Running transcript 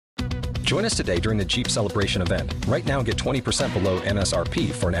Join us today during the Jeep Celebration event. Right now, get 20% below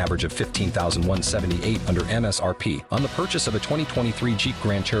MSRP for an average of $15,178 under MSRP on the purchase of a 2023 Jeep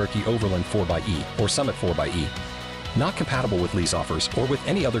Grand Cherokee Overland 4xE or Summit 4xE. Not compatible with lease offers or with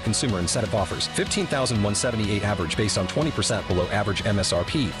any other consumer incentive offers. $15,178 average based on 20% below average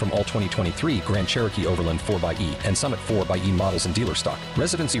MSRP from all 2023 Grand Cherokee Overland 4xE and Summit 4xE models in dealer stock.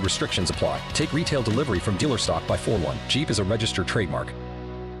 Residency restrictions apply. Take retail delivery from dealer stock by 4/1. Jeep is a registered trademark.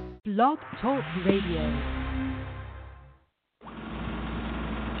 Blog Talk Radio.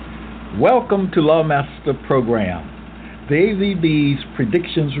 Welcome to Lawmaster Program. The AVB's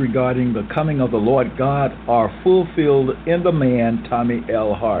predictions regarding the coming of the Lord God are fulfilled in the man Tomny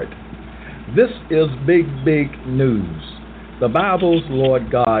L. Hart. This is big news. The Bible's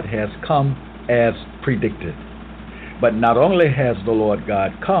Lord God has come as predicted. But not only has the Lord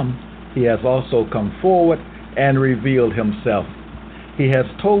God come, he has also come forward and revealed himself. He has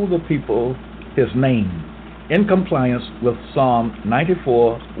told the people his name in compliance with Psalm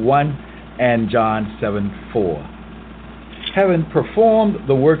 94:1 and John 7:4. Having performed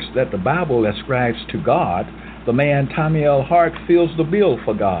the works that the Bible ascribes to God, the man Tomny L. Hart fills the bill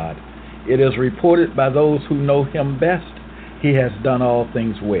for God. It is reported by those who know him best, he has done all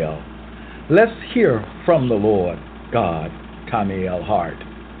things well. Let's hear from the Lord God, Tomny L. Hart.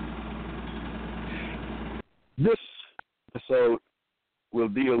 This episode will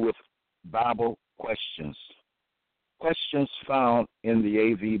deal with Bible questions. Questions found in the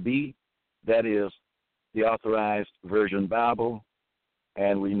AVB, that is, the Authorized Version Bible,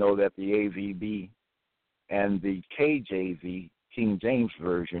 and we know that the AVB and the KJV, King James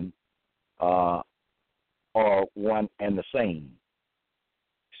Version, are one and the same.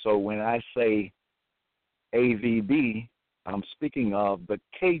 So when I say AVB, I'm speaking of the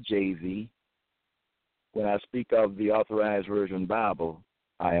KJV. When I speak of the Authorized Version Bible,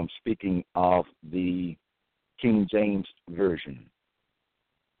 I am speaking of the King James Version.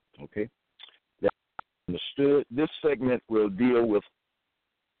 Okay? Understood. This segment will deal with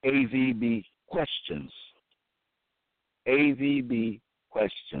AVB questions. AVB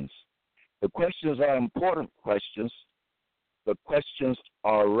questions. The questions are important questions. The questions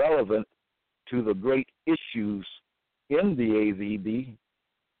are relevant to the great issues in the AVB.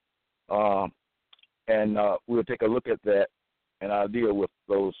 And we'll take a look at that, and I'll deal with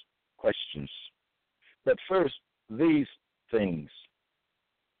those questions. But first, these things.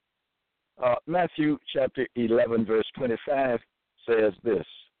 Matthew chapter 11, verse 25 says this: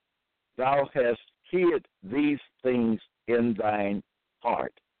 Thou hast hid these things in thine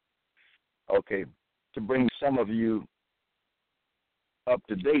heart. Okay, to bring some of you up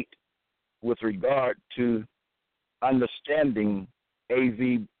to date with regard to understanding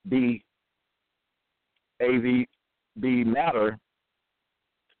AVB matter,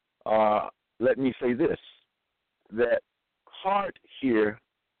 let me say this, that Hart here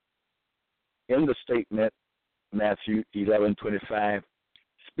in the statement, Matthew 11:25,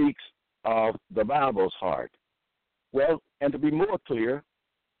 speaks of the Bible's heart. Well, and to be more clear,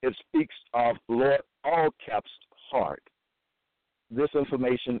 it speaks of Lord all caps Hart. This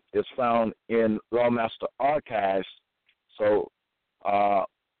information is found in Lawmaster Archives, so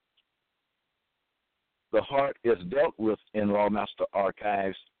the heart is dealt with in Lawmaster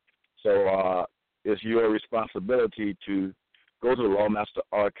Archives, so it's your responsibility to go to the Lawmaster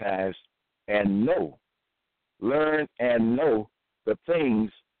Archives and learn and know the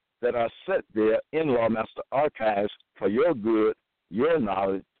things that are set there in Lawmaster Archives for your good, your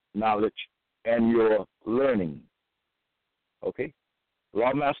knowledge, and your learning. Okay?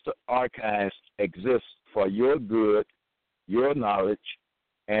 Lawmaster Archives exists for your good, your knowledge,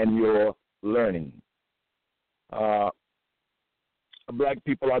 and your learning. Black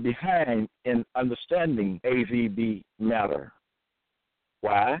people are behind in understanding AVB matter.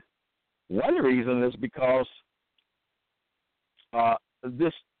 Why? One reason is because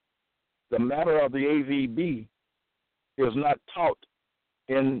the matter of the AVB is not taught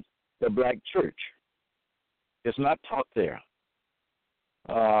in the black church. It's not taught there.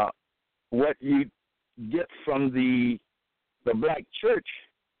 What you get from the black church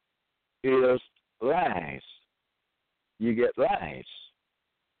is lies. You get lies.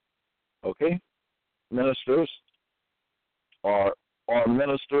 Okay? Ministers or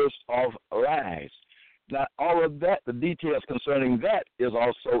ministers of lies. Now, all of that, the details concerning that is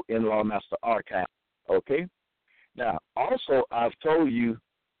also in Lawmaster Archive. Okay? Now, also, I've told you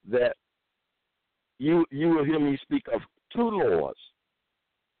that you will hear me speak of two lords.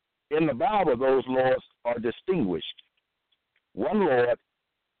 In the Bible, those lords are distinguished. One Lord,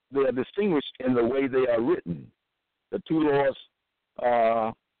 they are distinguished in the way they are written. The two lords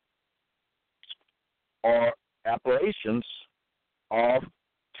revelations of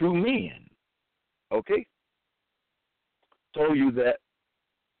two men. Okay? Told you that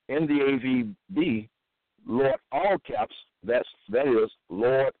in the AVB, Lord, all caps, that is,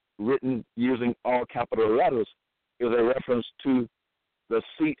 Lord written using all capital letters, is a reference to the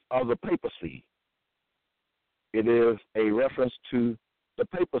seat of the papacy. It is a reference to the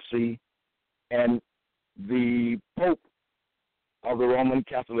papacy, and the Pope of the Roman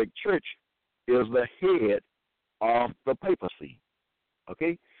Catholic Church is the head of the papacy.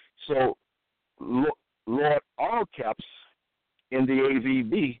 Okay? So, Lord, all caps in the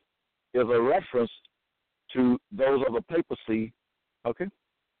AVB is a reference to those of the papacy. Okay?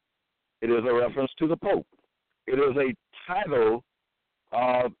 It is a reference to the Pope. It is a title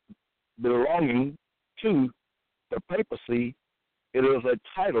belonging to the papacy. It is a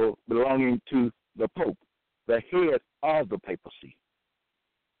title belonging to the Pope, the head of the papacy.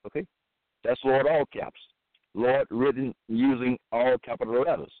 Okay? That's Lord all caps. Lord written using all capital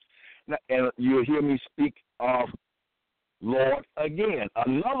letters. Now, and you'll hear me speak of Lord again,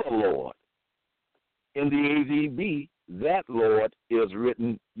 another Lord. In the AVB, that Lord is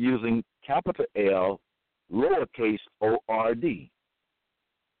written using capital L, lowercase O-R-D.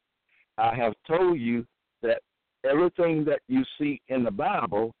 I have told you that everything that you see in the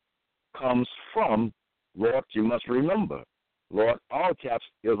Bible comes from Lord. You must remember, Lord, all caps,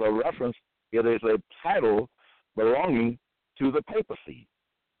 is a reference. It is a title belonging to the papacy.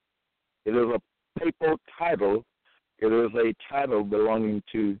 It is a papal title. It is a title belonging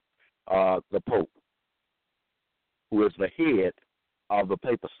to the Pope, who is the head of the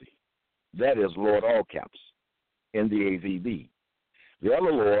papacy. That is Lord all caps in the AVB. The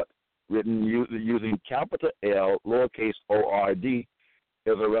other Lord, written using capital L, lowercase O-R-D,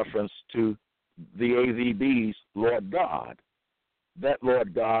 is a reference to the AVB's Lord God. That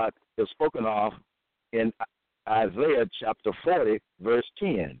Lord God is spoken of in Isaiah chapter 40, verse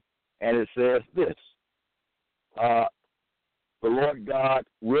 10. And it says this, the Lord God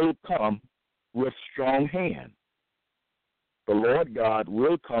will come with strong hand. The Lord God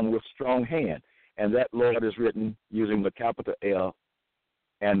will come with strong hand. And that Lord is written using the capital L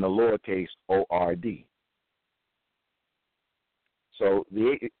and the lowercase O-R-D. So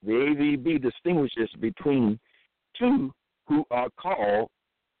the AVB distinguishes between two who are called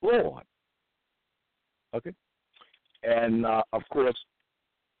Lord. Okay? And, of course,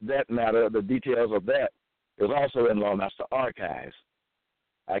 that matter, the details of that, is also in Lawmaster Archives.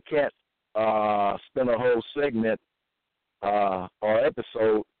 I can't spend a whole segment or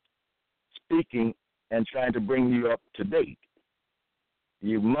episode speaking and trying to bring you up to date.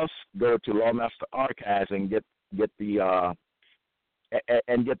 You must go to Lawmaster Archives and get the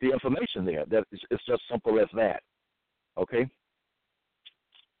information there. That it's just simple as that. Okay?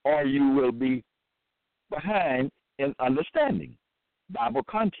 Or you will be behind in understanding Bible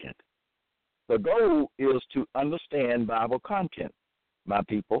content. The goal is to understand Bible content, my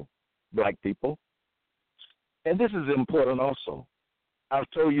people, black people. And this is important also. I've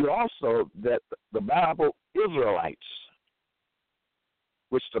told you also that the Bible Israelites,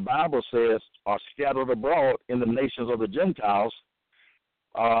 which the Bible says are scattered abroad in the nations of the Gentiles,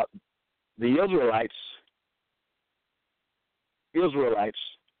 the Israelites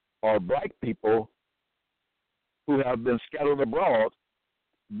are black people who have been scattered abroad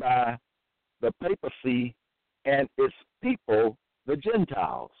by the papacy and its people, the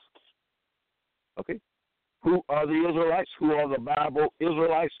Gentiles. Okay? Who are the Israelites? Who are the Bible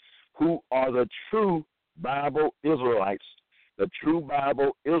Israelites? Who are the true Bible Israelites? The true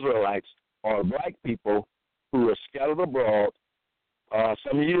Bible Israelites are black people who were scattered abroad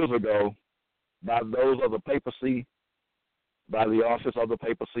some years ago by those of the papacy, by the office of the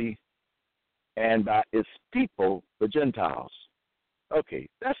papacy, and by its people, the Gentiles. Okay,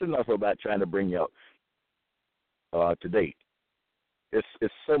 that's enough about trying to bring you up to date.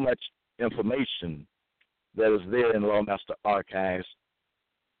 It's so much information that is there in Lawmaster Archives.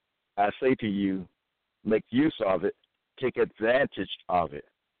 I say to you, make use of it, take advantage of it,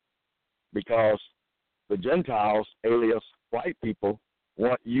 because the Gentiles, alias white people,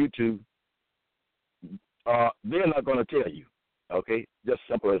 want you to, they're not going to tell you, okay? Just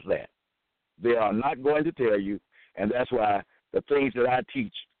simple as that. They are not going to tell you, and that's why the things that I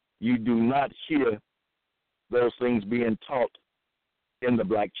teach, you do not hear those things being taught in the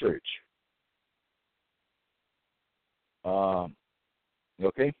black church.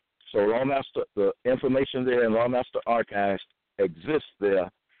 Okay? So Lawmaster, the information there in Lawmaster Archives exists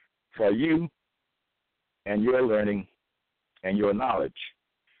there for you and your learning and your knowledge.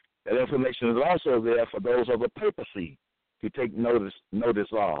 That information is also there for those of the papacy to take notice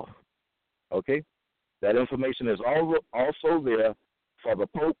of. Okay? That information is also there for the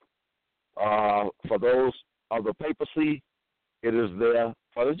Pope, for those of the papacy. It is there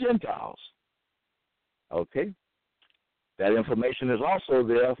for the Gentiles. Okay? That information is also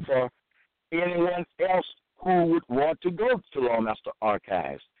there for anyone else who would want to go to Lawmaster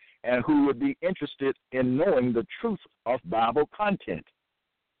Archives and who would be interested in knowing the truth of Bible content.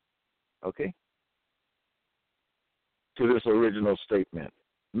 Okay? To this original statement,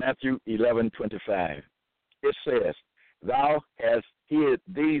 Matthew 11:25, it says, "Thou hast hid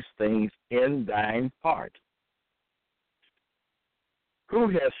these things in thine heart." Who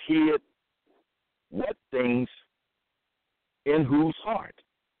has hid what things in whose heart?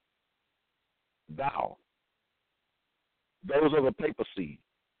 Thou. Those of the papacy.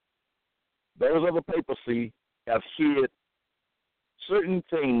 Those of the papacy have hid certain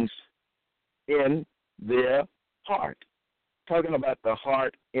things in their heart. Talking about the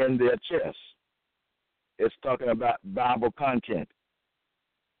heart in their chest. It's talking about Bible content.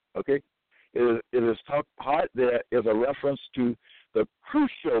 Okay? Heart there is a reference to the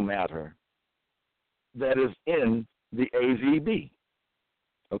crucial matter that is in the AVB.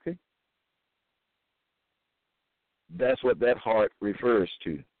 Okay? That's what that heart refers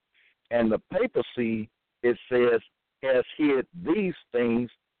to. And the papacy, it says, has hid these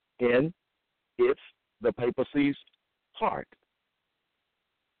things in the papacy's heart.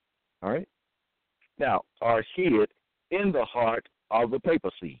 All right? Now, are hid in the heart of the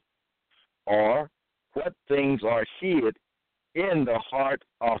papacy? Or what things are hid in the heart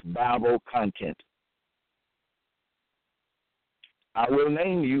of Bible content? I will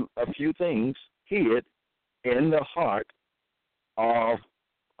name you a few things hid in the heart of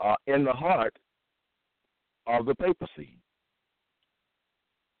the papacy.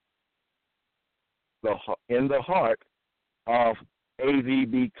 In the heart of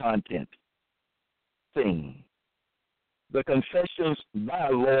AVB content thing. The confessions by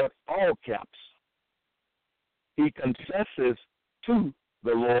Lord, all caps. He confesses to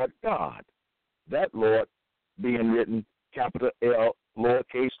the Lord God. That Lord being written capital L,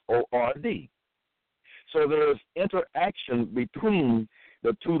 lowercase o-r-d. So there is interaction between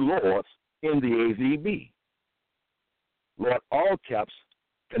the two Lords in the AVB. Lord, all caps,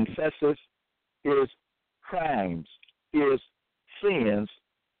 confesses his crimes, his sins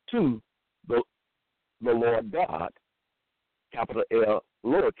to the Lord God, capital L,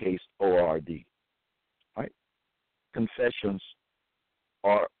 lowercase o-r-d. All right? Confessions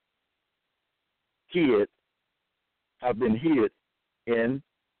are have been hid in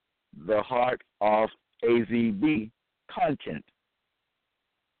the heart of AVB content.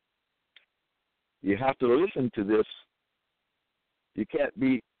 You have to listen to this. You can't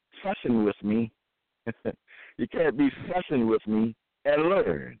be fussing with me. You can't be fussing with me and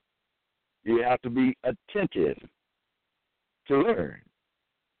learn. You have to be attentive to learn.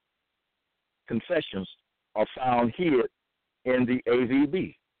 Confessions are found here in the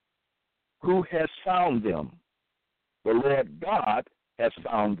AVB. Who has found them? The Lord God has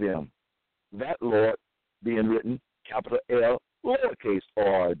found them. That Lord being written capital L, lowercase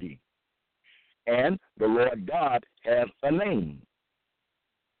o-r-d. And the Lord God has a name.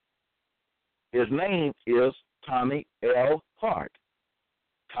 His name is Tomny L. Hart.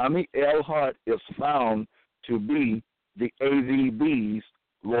 Tomny L. Hart is found to be the AVB's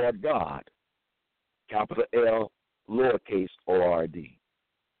Lord God, capital L, lowercase o-r-d.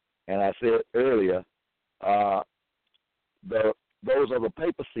 And I said earlier, those of the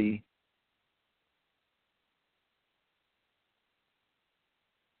papacy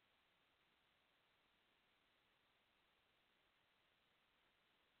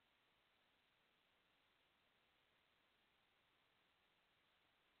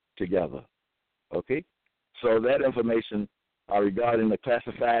together. Okay? So that information regarding the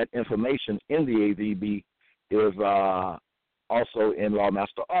classified information in the AVB is also in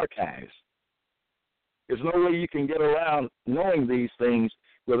Lawmaster Archives. There's no way you can get around knowing these things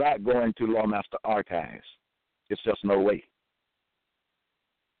without going to Lawmaster Archives. It's just no way.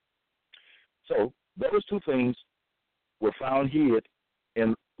 So those two things were found hid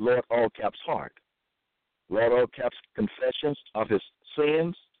in Lord All Caps' heart. Lord All Caps' confessions of his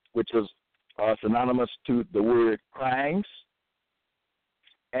sins, which is synonymous to the word crimes.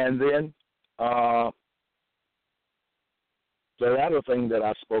 And then the other thing that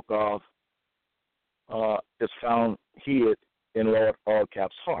I spoke of is found hid in Lord All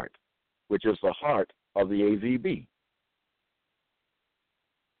Caps' heart, which is the heart of the AVB.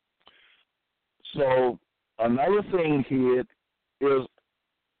 So another thing hid is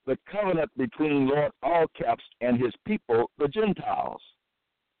the covenant between Lord All Caps and his people, the Gentiles.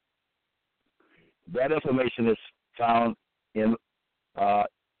 That information is found in,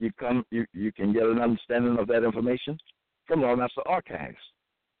 you can get an understanding of that information from Lord Master Archives.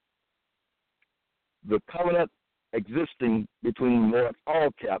 The covenant existing between Lord all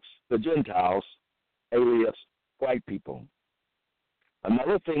caps, the Gentiles, alias white people.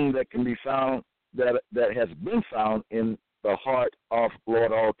 Another thing that can be found, that has been found in the heart of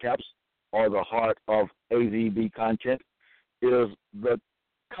Lord all caps, or the heart of AVB content, is the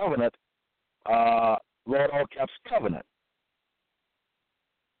covenant, Lord all caps covenant,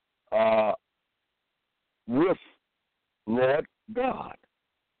 with Lord God.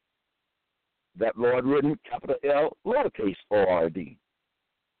 That Lord written capital L, lowercase O-R-D.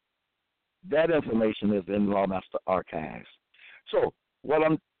 That information is in Law Master Archives. So what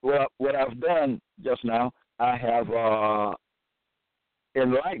I've done just now, I have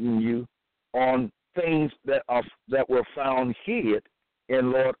enlightened you on things that were found hid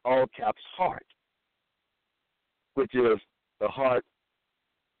in Lord all caps heart, which is the heart,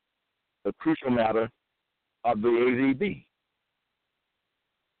 the crucial matter of the AVB.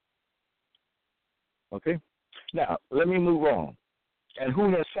 Okay? Now, let me move on. And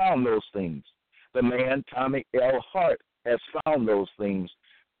who has found those things? The man, Tomny L. Hart, has found those things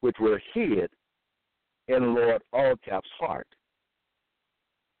which were hid in Lord all caps heart.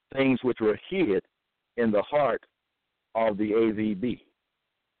 Things which were hid in the heart of the AVB,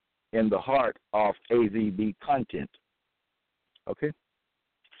 in the heart of AVB content. Okay?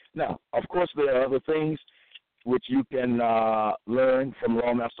 Now, of course, there are other things which you can learn from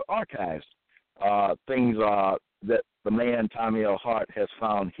Law Master Archives. Things that the man, Tomny L. Hart, has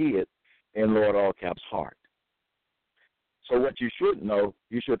found hid in Lord all caps heart. So what you should know,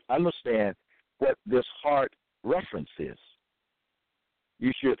 you should understand what this heart reference is.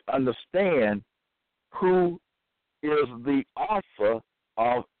 You should understand who is the author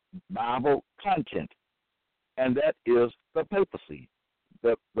of Bible content, and that is the papacy.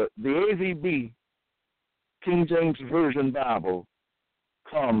 The AVB King James Version Bible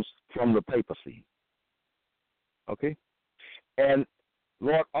comes from the papacy. Okay? And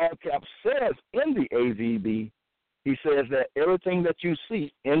Lord all caps says in the AVB, he says that everything that you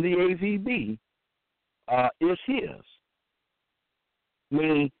see in the AVB is his,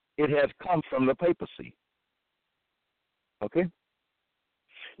 meaning it has come from the papacy. Okay?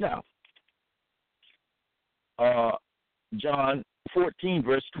 Now, John 14,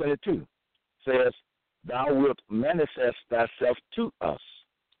 verse 22 says, "Thou wilt manifest thyself to us."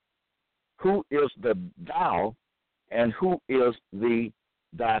 Who is the thou and who is the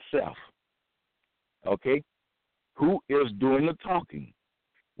thyself? Okay? Who is doing the talking?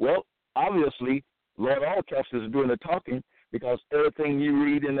 Well, obviously, Lord all caps is doing the talking because everything you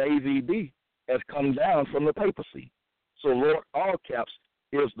read in the AVB has come down from the papacy. So Lord all caps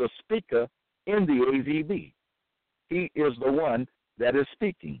is the speaker in the AVB. He is the one that is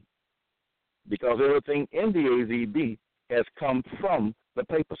speaking because everything in the AVB has come from the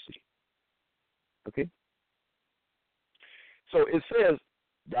papacy. Okay? So it says,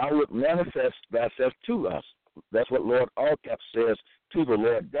 "Thou wilt manifest thyself to us." That's what Lord all caps says to the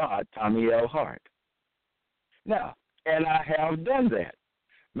Lord God, Tomny L. Hart. Now, and I have done that.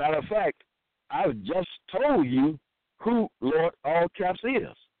 Matter of fact, I've just told you who Lord all caps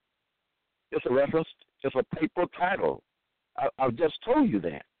is. It's a reference, it's a paper title. I've just told you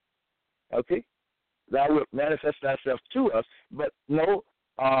that. Okay? Thou wilt manifest thyself to us, but no,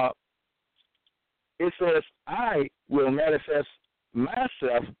 it says, "I will manifest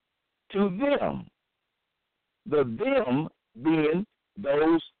myself to them." The them being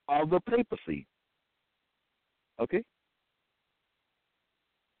those of the papacy. Okay?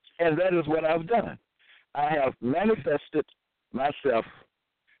 And that is what I've done. I have manifested myself.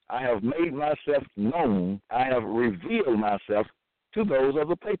 I have made myself known. I have revealed myself to those of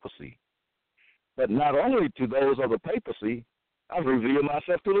the papacy. But not only to those of the papacy, I've revealed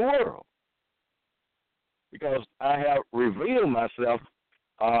myself to the world. Because I have revealed myself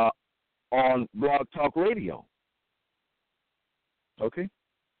on Blog Talk Radio. Okay?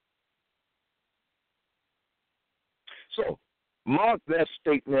 So, mark that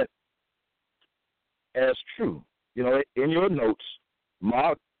statement as true. You know, in your notes,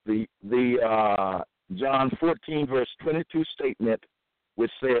 mark the John 14, verse 22 statement,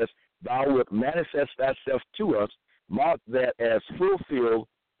 which says, "Thou wilt manifest thyself to us." Mark that as fulfilled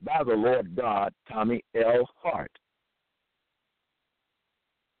by the Lord God, Tomny L. Hart.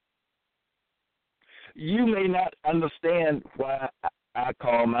 You may not understand why I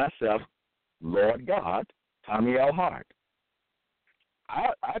call myself Lord God, Tomny L. Hart.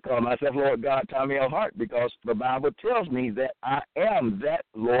 I call myself Lord God, Tomny L. Hart because the Bible tells me that I am that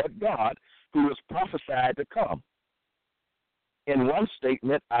Lord God who is prophesied to come. In one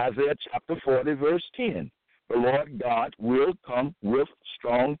statement, Isaiah chapter 40, verse 10, the Lord God will come with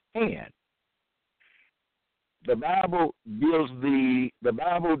strong hand. The Bible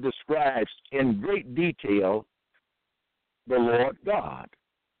describes in great detail the Lord God.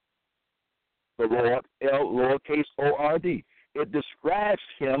 The Lord, L, lowercase O-R-D. It describes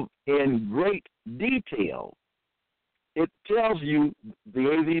him in great detail. It tells you, the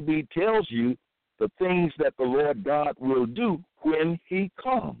AVB tells you, the things that the Lord God will do when he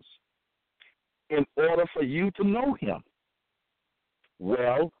comes in order for you to know him.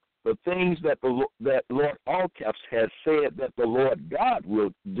 Well, the things that Lord all caps has said that the Lord God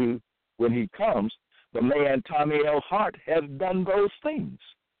will do when he comes, the man Tomny L. Hart has done those things.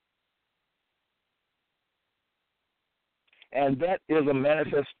 And that is a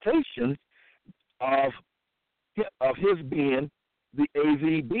manifestation of his being the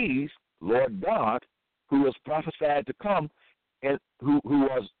AVB's Lord God, who was prophesied to come and who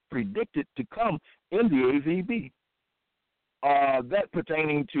was predicted to come in the AVB. That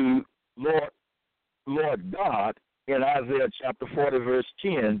pertaining to Lord God in Isaiah chapter 40, verse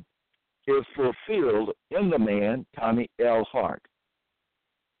 10, is fulfilled in the man Tomny L. Hart.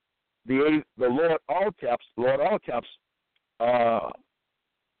 The Lord all caps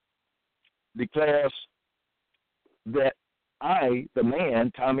declares that I, the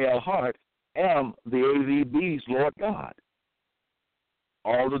man Tomny L. Hart, am the AVB's Lord God.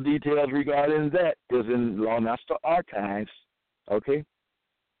 All the details regarding that is in Lawmaster Archives. Okay?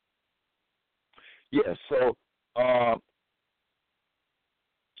 Yes, so I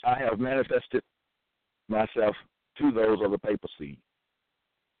have manifested myself to those of the papacy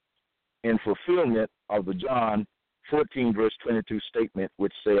in fulfillment of the John 14, verse 22 statement,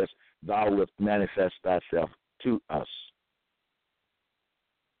 which says, thou wilt manifest thyself to us.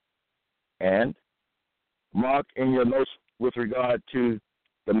 And mark in your notes with regard to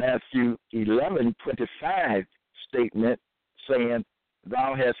the Matthew 11:25 statement saying,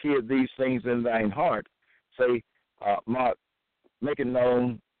 thou hast hid these things in thine heart. Say, Mark, make it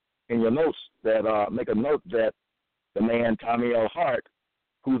known in your notes that, make a note that the man Tomny L. Hart,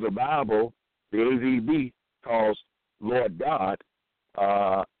 who the Bible, the AVB, calls Lord God,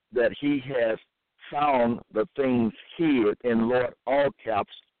 that he has found the things hid in Lord all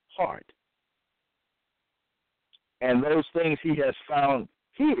caps heart. And those things he has found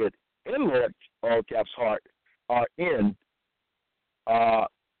hid in Lord all caps heart are in the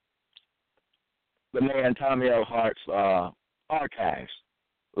man Tomny L. Hart's archives,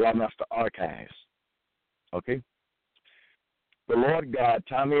 Lawmaster Archives. Okay? The Lord God,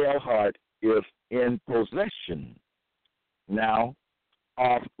 Tomny L. Hart, is in possession now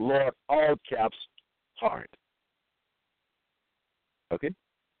of Lord all caps heart. Okay?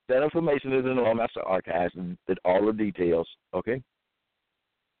 That information is in the Lawmaster Archives and all the details. Okay?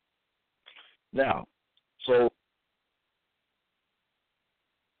 Now, so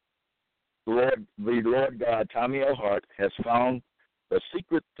the Lord God, Tomny L. Hart, has found the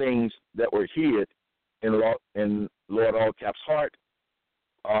secret things that were hid in Lord all caps heart.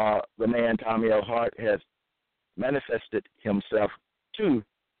 The man Tomny L. Hart has manifested himself to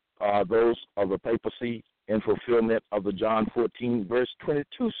those of the papacy in fulfillment of the John 14, verse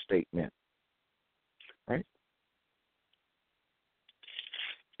 22 statement. Right?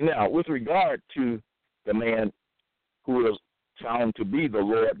 Now, with regard to the man who is found to be the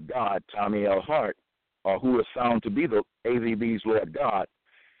Lord God, Tomny L. Hart, or who is found to be the AVB's Lord God,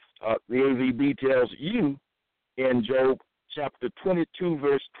 the AVB tells you in Job chapter 22,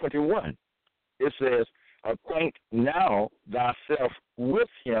 verse 21, it says, acquaint now thyself with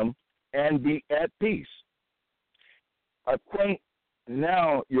him and be at peace. Acquaint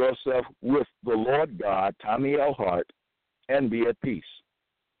now yourself with the Lord God, Tomny L. Hart, and be at peace.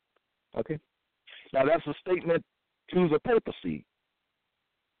 Okay? Now that's a statement to the papacy,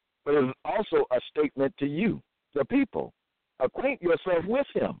 but it's also a statement to you, the people. Acquaint yourself with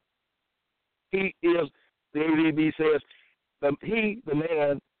him. He is, the AVB says, the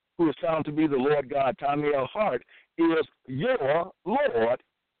man who is found to be the Lord God, Tomny L. Hart, is your Lord,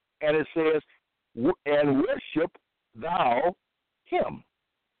 and it says, and worship thou him.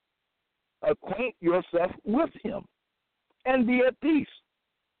 Acquaint yourself with him, and be at peace.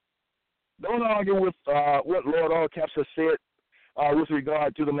 Don't argue with what Lord all caps has said with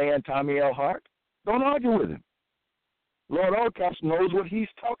regard to the man Tomny L. Hart. Don't argue with him. Lord all caps knows what he's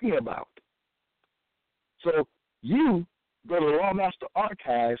talking about. So you go to the Lawmaster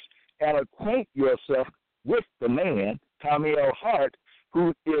Archives and acquaint yourself with the man, Tomny L. Hart,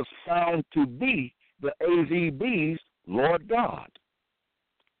 who is found to be the AVB's Lord God,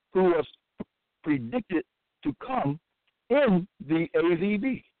 who was predicted to come in the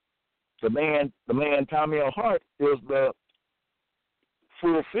AVB. The man Tommy L. Hart is the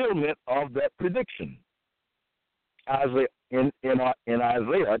fulfillment of that prediction. In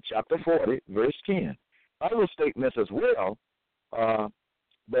Isaiah chapter 40, verse 10. Other statements as well,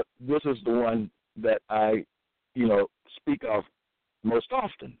 but this is the one that I, speak of most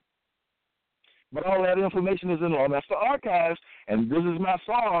often. But all that information is in Lawmaster Archives, and this is my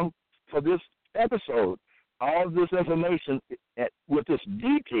song for this episode. All of this information with its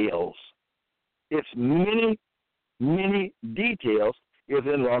details, its many, many details, is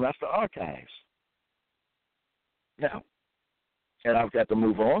in Lawmaster Archives. Now, and I've got to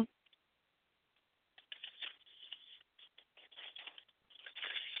move on.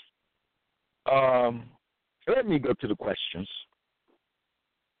 Let me go to the questions.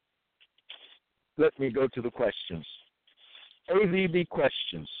 AVB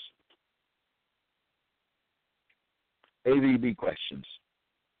questions. AVB questions.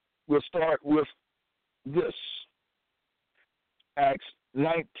 We'll start with this. Acts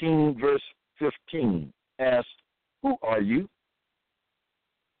 19, verse 15 asks, who are you?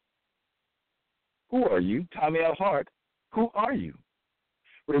 Who are you? Tommy L. Hart, who are you?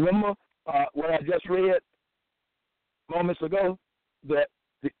 Remember what I just read moments ago, that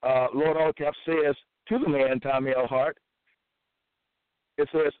Lord Allcap says to the man Tommy L. Hart, it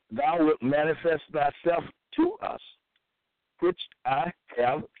says, thou wilt manifest thyself to us, which I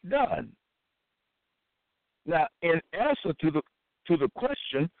have done. Now, in answer to the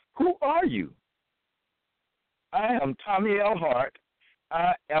question, who are you? I am Tommy L. Hart.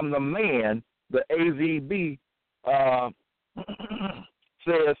 I am the man the AVB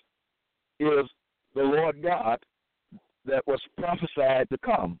says is the Lord God that was prophesied to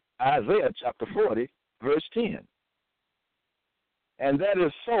come. Isaiah chapter 40, verse 10. And that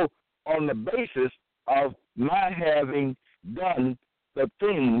is so on the basis of my having done the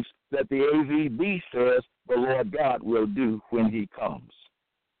things that the AVB says the Lord God will do when he comes.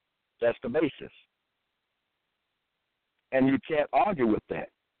 That's the basis. And you can't argue with that.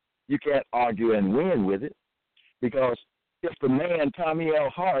 You can't argue and win with it, because if the man Tommy L.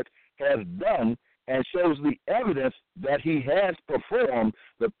 Hart has done and shows the evidence that he has performed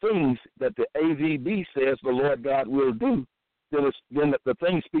the things that the AVB says the Lord God will do, then the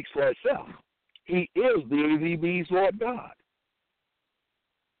thing speaks for itself. He is the AVB's Lord God.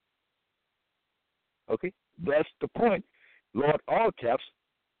 Okay? That's the point Lord Allcaps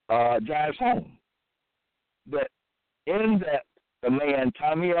drives home. That in that the man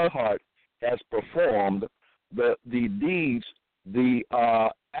Tommy L. Hart has performed the deeds, the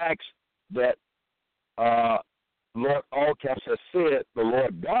acts that Lord Allcaps has said the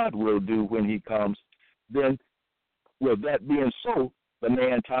Lord God will do when he comes, then with that being so, the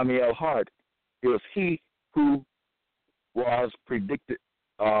man Tommy L. Hart is he who was predicted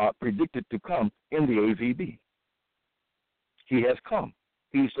to come in the AVB. He has come.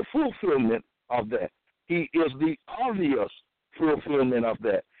 He's the fulfillment of that. He is the obvious fulfillment of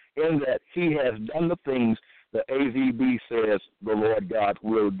that, in that he has done the things the AVB says the Lord God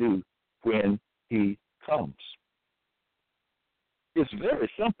will do when he comes. It's very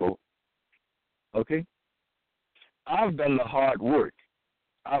simple, okay? I've done the hard work.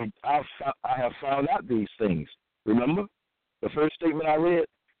 I have found out these things. Remember the first statement I read?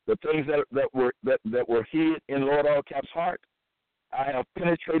 The things that were hid in Lord Allcap's heart. I have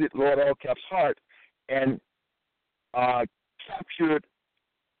penetrated Lord Allcap's heart and captured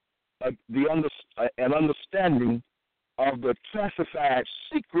an understanding of the classified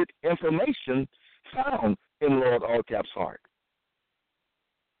secret information found in Lord Allcap's heart.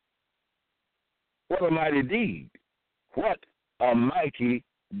 What a mighty deed. What a mighty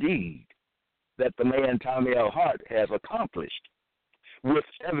deed that the man Tommy L. Hart has accomplished with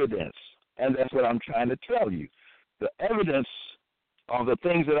evidence. And that's what I'm trying to tell you. The evidence of the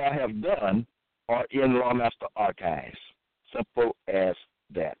things that I have done are in Lawmaster Archives. Simple as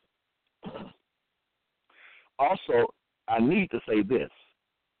that. Also, I need to say this.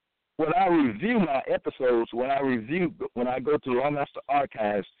 When I review my episodes, when I go to Lawmaster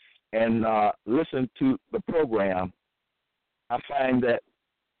Archives and listen to the program, I find that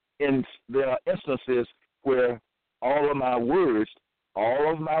there are instances where all of my words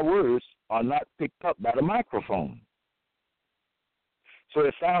are not picked up by the microphone. So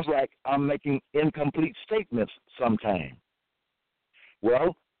it sounds like I'm making incomplete statements sometimes.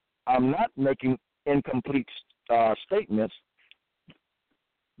 Well, I'm not making incomplete statements.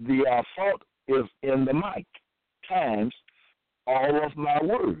 The fault is in the mic times all of my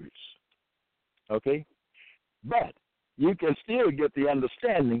words. Okay? But you can still get the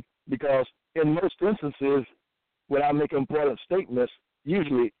understanding because in most instances, when I make important statements,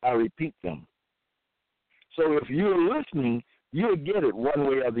 usually I repeat them. So if you're listening, you'll get it one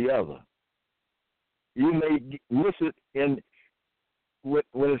way or the other. You may miss it when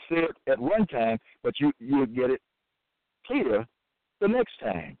it's said at one time, but you'll get it clear the next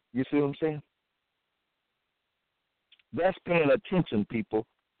time. You see what I'm saying? That's paying attention, people.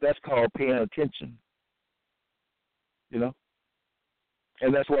 That's called paying attention. You know?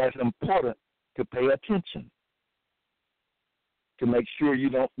 And that's why it's important to pay attention, to make sure you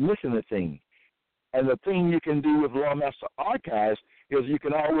don't miss anything. And the thing you can do with Lawmaster Archives is you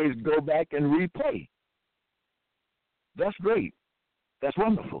can always go back and replay. That's great. That's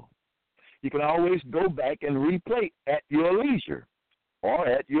wonderful. You can always go back and replay at your leisure or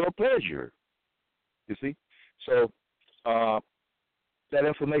at your pleasure. You see? So that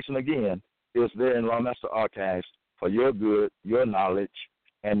information, again, is there in Lawmaster Archives for your good, your knowledge,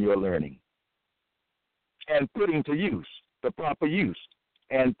 and your learning. And putting to use, the proper use,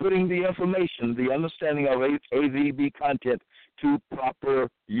 and putting the information, the understanding of AVB content to proper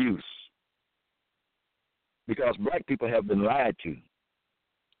use. Because black people have been lied to.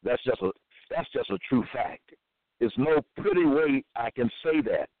 That's just a true fact. There's no pretty way I can say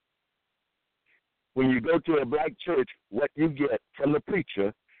that. When you go to a black church, what you get from the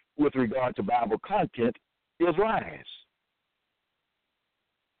preacher with regard to Bible content is lies.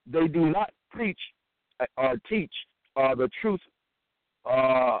 They do not preach or teach the truth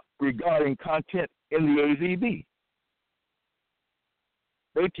regarding content in the AVB.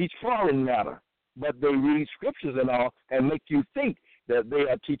 They teach foreign matter, but they read scriptures and all and make you think that they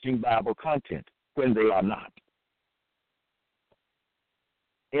are teaching Bible content when they are not.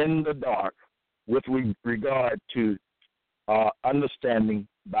 In the dark, with regard to understanding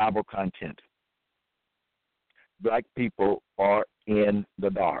Bible content, black people are in the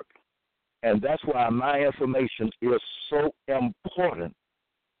dark. And that's why my information is so important.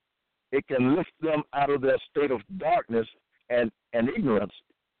 It can lift them out of their state of darkness and ignorance,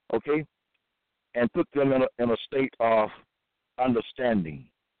 okay, and put them in a state of understanding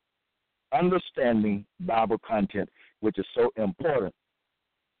Bible content, which is so important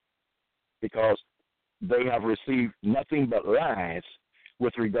because they have received nothing but lies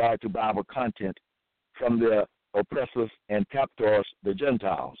with regard to Bible content from their oppressors and captors, the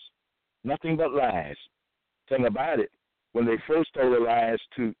Gentiles. Nothing but lies. Thing about it, when they first told the lies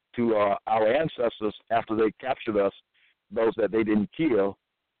to our ancestors after they captured us, those that they didn't kill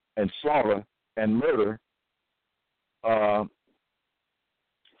and slaughter and murder, I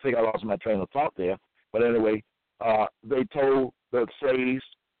think I lost my train of thought there, but anyway, they told the slaves,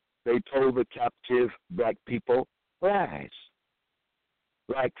 they told the captive black people lies.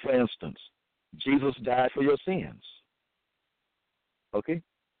 Like, for instance, Jesus died for your sins. Okay?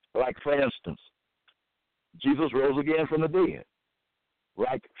 Like, for instance, Jesus rose again from the dead.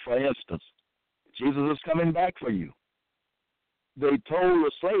 Like, for instance, Jesus is coming back for you. They told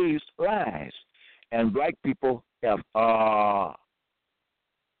the slaves lies, and black people have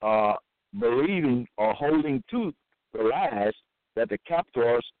believing or holding to the lies that the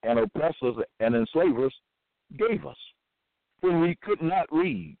captors and oppressors and enslavers gave us when we could not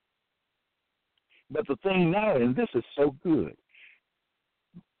read. But the thing now, and this is so good,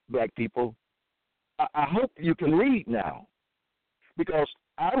 black people, I hope you can read now, because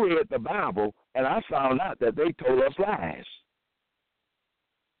I read the Bible and I found out that they told us lies.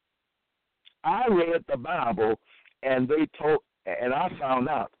 I read the Bible and I found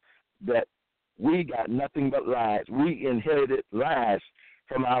out that we got nothing but lies. We inherited lies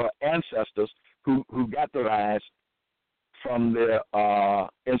from our ancestors who got the lies from their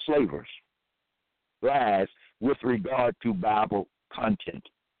enslavers. Lies with regard to Bible content.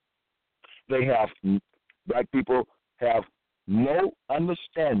 Black people have no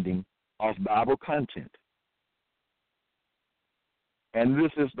understanding of Bible content. And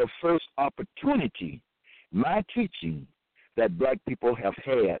this is the first opportunity, my teaching, that black people have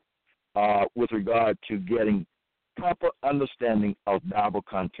had with regard to getting proper understanding of Bible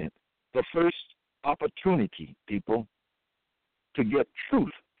content. The first opportunity, people, to get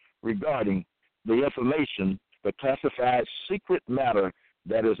truth regarding the information, the classified secret matter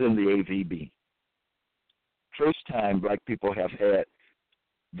that is in the AVB. First time black people have had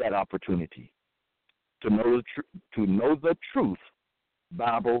that opportunity to know the truth,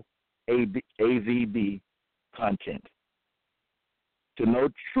 Bible AVB content. To know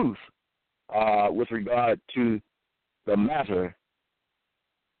truth with regard to the matter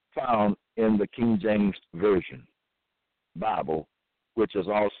found in the King James Version Bible, which is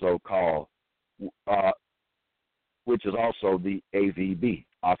also called, which is also the AVB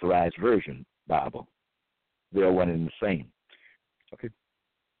Authorized Version Bible. They're one and the same. Okay.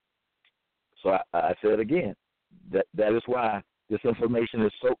 So I said again, that is why this information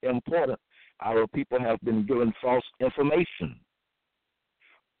is so important. Our people have been given false information.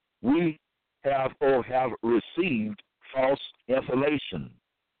 We have received false information.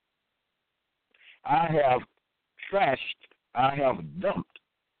 I have dumped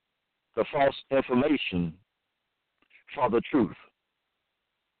the false information for the truth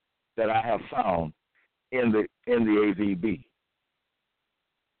that I have found in the AVB.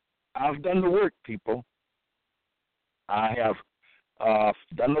 I've done the work, people. I have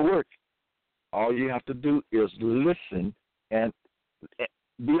done the work. All you have to do is listen and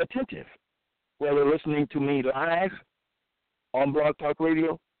be attentive. Whether listening to me live on Blog Talk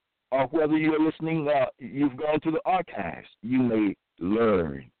Radio or whether you're listening, you've gone to the archives, you may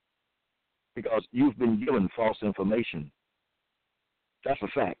learn because you've been given false information. That's a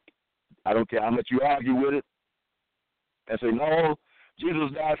fact. I don't care how much you argue with it and say, no,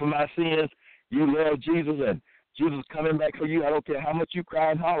 Jesus died for my sins. You love Jesus and Jesus is coming back for you. I don't care how much you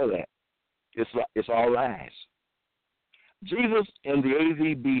cry and holler that. It's all lies. Jesus in the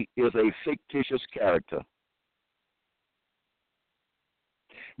AVB is a fictitious character.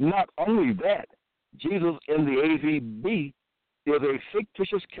 Not only that, Jesus in the AVB is a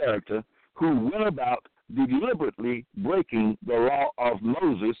fictitious character who went about deliberately breaking the law of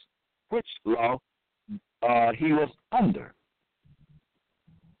Moses, which law he was under.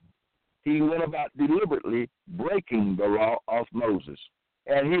 He went about deliberately breaking the law of Moses,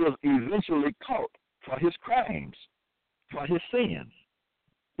 and he was eventually caught for his crimes, for his sins,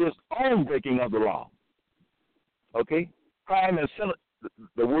 his own breaking of the law. Okay? Crime and sin,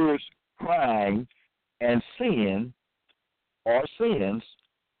 the words crime and sin or sins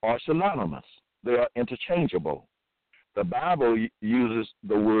are synonymous. They are interchangeable. The Bible uses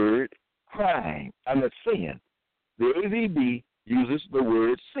the word crime, sin. The AVB uses the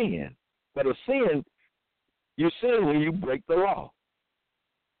word sin. But a sin, you sin when you break the law.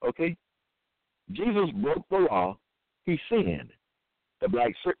 Okay? Jesus broke the law. He sinned. The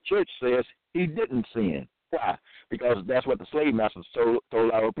black church says he didn't sin. Why? Because that's what the slave masters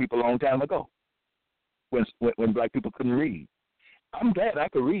told our people a long time ago when black people couldn't read. I'm glad I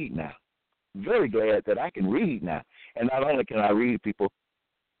can read now. Very glad that I can read now. And not only can I read, people,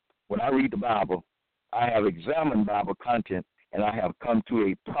 when I read the Bible, I have examined Bible content and I have come to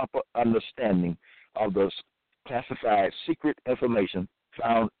a proper understanding of the classified secret information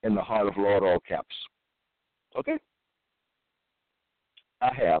found in the heart of Lord, all caps. Okay?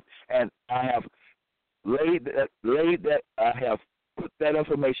 I have. And I have I have put that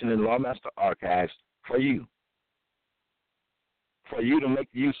information in Lawmaster Archives for you to make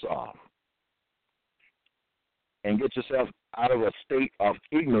use of and get yourself out of a state of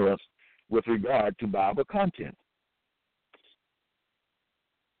ignorance with regard to Bible content.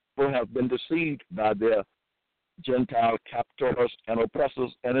 People have been deceived by their Gentile captors and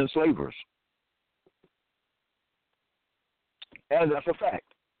oppressors and enslavers. And that's a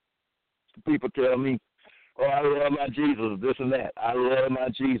fact. People tell me, oh, I love my Jesus, this and that. I love my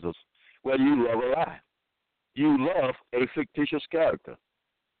Jesus. Well, you love a lie. You love a fictitious character.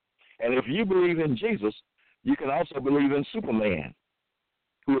 And if you believe in Jesus, you can also believe in Superman,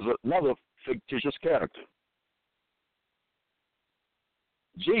 who is another fictitious character.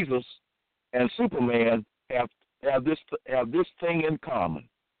 Jesus and Superman have this thing in common.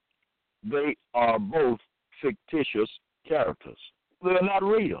 They are both fictitious characters. They're not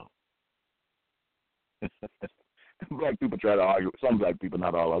real. Black people try to argue. Some black people,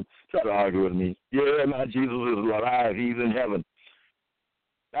 not all of them, try to argue with me. Yeah, my Jesus is alive. He's in heaven.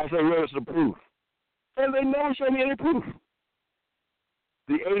 I say, where's the proof? And they never show me any proof.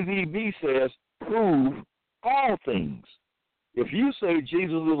 The AVB says, prove all things. If you say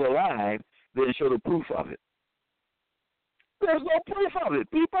Jesus is alive, then show the proof of it. There's no proof of it,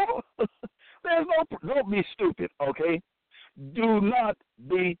 people. Don't be stupid, okay? Do not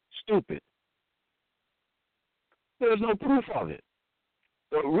be stupid. There's no proof of it.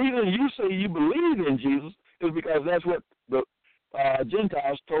 The reason you say you believe in Jesus is because that's what the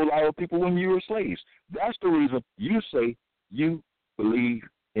Gentiles told our people when you were slaves. That's the reason you say you believe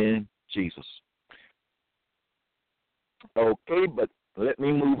in Jesus. Okay, but let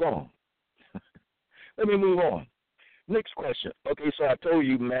me move on. Next question. Okay, so I told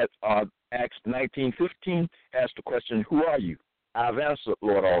you, Matt, Acts 19:15 asked the question, who are you? I've answered,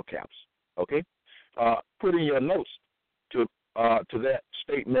 Lord, all caps. Okay? Put in your notes to that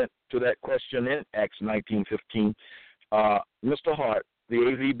statement, to that question in Acts 19:15. Mr. Hart, the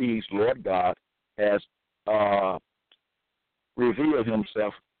AVB's Lord God, has reveal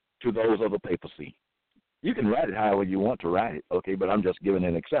himself to those of the papacy. You can write it however you want to write it, okay, but I'm just giving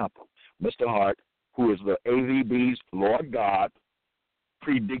an example. Mr. Hart, who is the AVB's Lord God,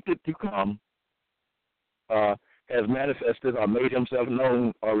 predicted to come, has manifested or made himself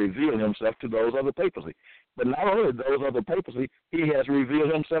known or revealed himself to those of the papacy. But not only those of the papacy, he has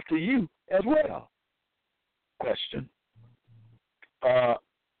revealed himself to you as well. Question.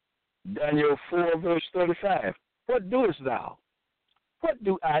 Daniel 4, verse 35. What doest thou? What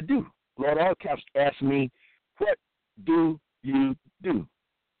do I do? Lord all caps asked me, what do you do?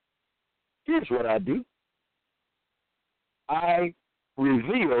 Here's what I do. I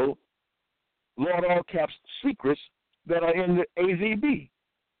reveal Lord all caps secrets that are in the AVB.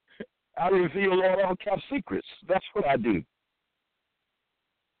 I reveal Lord all caps secrets. That's what I do.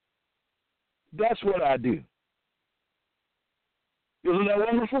 That's what I do. Isn't that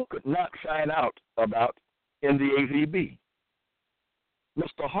wonderful? Could not find out about in the AVB.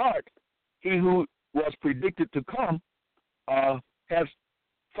 Mr. Hart, he who was predicted to come, has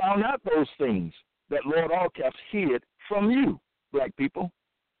found out those things that Lord all caps hid from you, black people.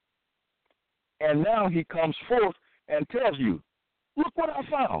 And now he comes forth and tells you, look what I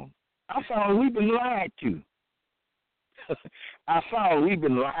found. I found we've been lied to. I found we've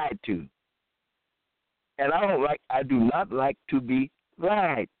been lied to. And I do not like to be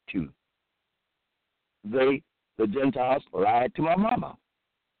lied to. The Gentiles, lied to my mama.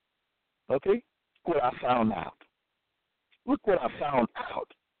 Okay? Look what I found out. Look what I found out.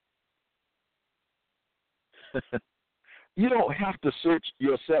 You don't have to search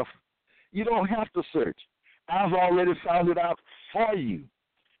yourself. You don't have to search. I've already found it out for you.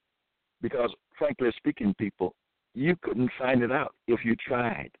 Because, frankly speaking, people, you couldn't find it out if you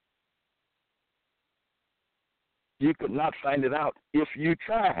tried. You could not find it out if you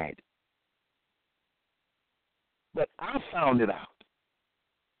tried. But I found it out.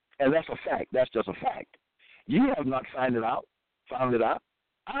 And that's a fact. That's just a fact. You have not found it out.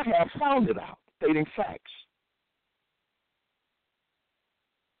 I have found it out, stating facts.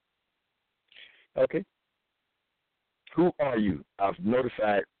 Okay? Who are you? I've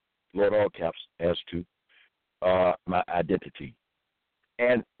notified Lord all caps as to my identity.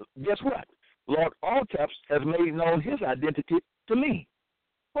 And guess what? Lord all caps has made known his identity to me.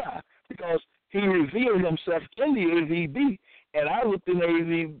 Why? Because he revealed himself in the AVB, and I looked in the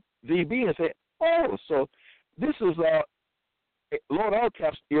AVB and said, oh, so this is Lord all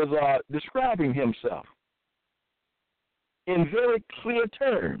caps is describing himself in very clear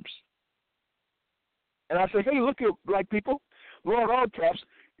terms. And I say, hey, look here, black people, Lord all caps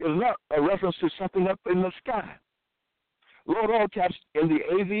is not a reference to something up in the sky. Lord all caps in the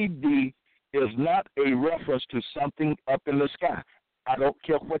AVB is not a reference to something up in the sky. I don't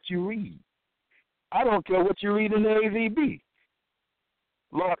care what you read. I don't care what you read in the AVB.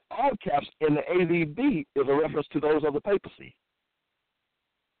 Lord all caps in the AVB is a reference to those of the papacy.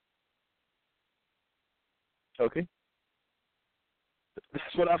 Okay?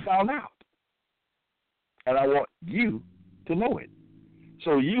 That's what I found out. And I want you to know it.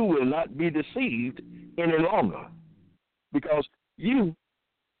 So you will not be deceived any longer. Because you,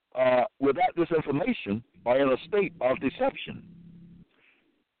 without this information, are in a state of deception.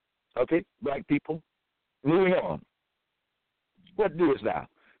 Okay, black people? Moving on. What doest thou?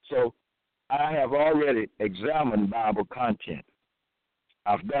 So I have already examined Bible content.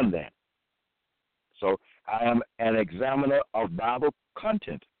 I've done that. So I am an examiner of Bible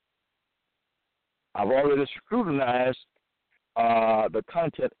content. I've already scrutinized the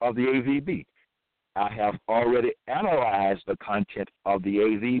content of the AVB. I have already analyzed the content of the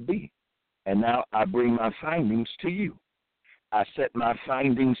AVB. And now I bring my findings to you. I set my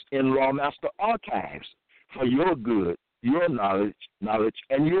findings in Lawmaster Archives for your good, your knowledge,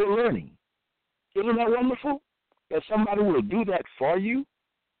 and your learning. Isn't that wonderful? That somebody will do that for you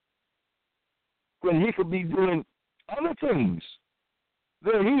when he could be doing other things.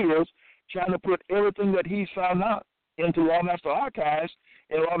 There he is, trying to put everything that he's found out into Lawmaster Archives,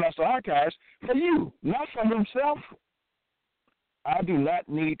 for you, not for himself. I do not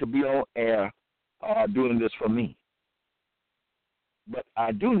need to be on air doing this for me. But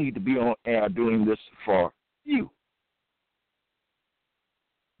I do need to be on air doing this for you.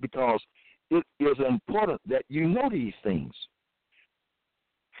 Because it is important that you know these things.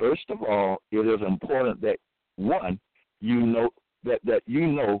 First of all, it is important that, one, you know that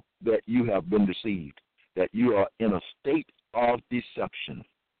you have been deceived, that you are in a state of deception.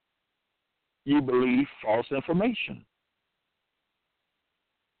 You believe false information.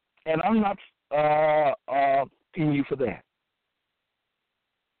 And I'm not paying you for that.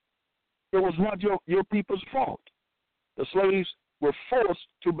 It was not your people's fault. The slaves were forced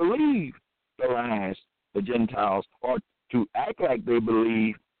to believe the lies the Gentiles, or to act like they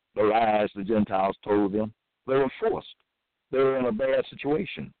believed the lies the Gentiles told them. They were forced. They were in a bad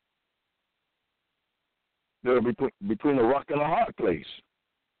situation. They were between a rock and a hard place.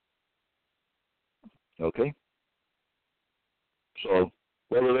 Okay? So,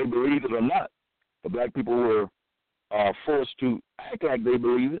 whether they believed it or not, the black people were forced to act like they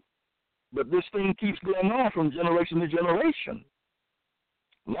believe it. But this thing keeps going on from generation to generation.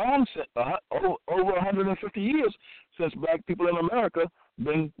 Long since, over 150 years since black people in America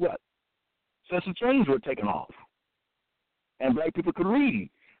been what? Since the chains were taken off. And black people could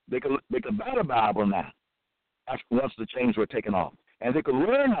read. They could buy the Bible now once the chains were taken off. And they could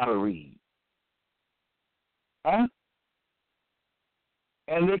learn how to read. Huh?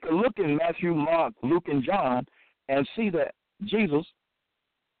 And they could look in Matthew, Mark, Luke, and John and see that Jesus,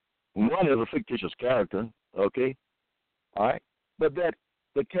 one is a fictitious character, okay? All right? But that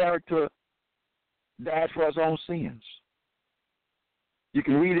the character died for his own sins. You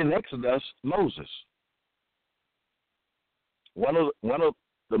can read in Exodus, Moses. One of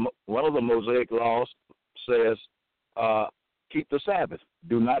the Mosaic laws says, keep the Sabbath.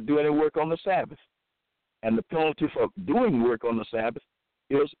 Do not do any work on the Sabbath. And the penalty for doing work on the Sabbath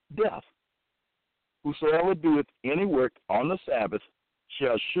is death. Whosoever doeth any work on the Sabbath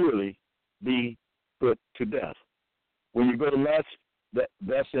shall surely be put to death. When you go to Mass,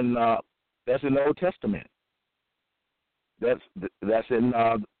 that's in the Old Testament. That's in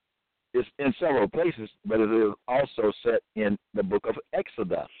it's in several places, but it is also set in the book of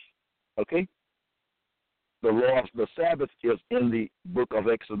Exodus. Okay, the law of the Sabbath is in the book of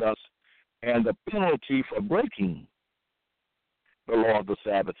Exodus, and the penalty for breaking the law of the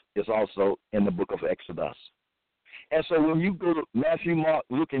Sabbath is also in the book of Exodus. And so when you go to Matthew, Mark,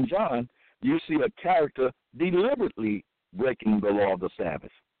 Luke, and John, you see a character deliberately breaking the law of the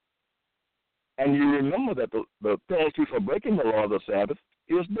Sabbath. And you remember that the penalty for breaking the law of the Sabbath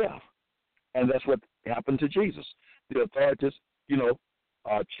is death. And that's what happened to Jesus. The authorities,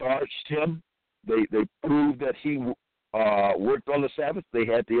 charged him. They proved that he worked on the Sabbath. They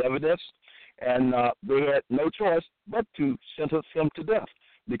had the evidence. And they had no choice but to sentence him to death,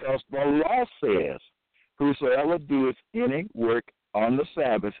 because the law says, whosoever doeth any work on the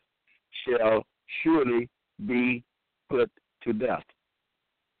Sabbath shall surely be put to death.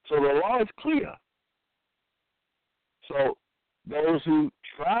 So the law is clear. So those who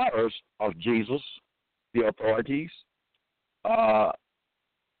triers of Jesus, the authorities,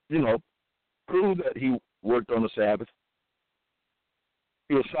 prove that he worked on the Sabbath.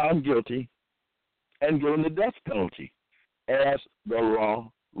 He was found guilty and given the death penalty, as the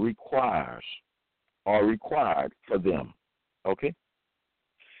law requires or required for them. Okay?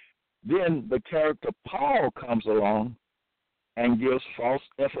 Then the character Paul comes along and gives false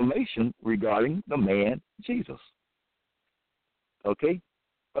information regarding the man Jesus. Okay?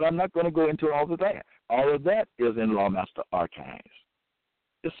 But I'm not going to go into all of that. All of that is in Lawmaster Archives.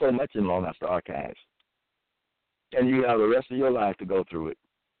 There's so much in Lawmaster Archives. And you have the rest of your life to go through it.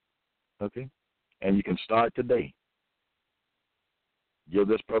 Okay? And you can start today. Give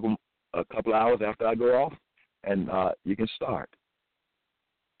this program a couple hours after I go off, and you can start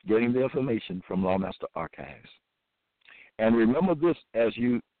getting the information from Lawmaster Archives. And remember this as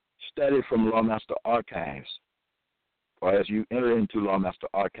you study from Lawmaster Archives, or as you enter into Lawmaster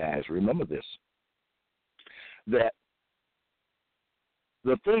Archives, remember this, that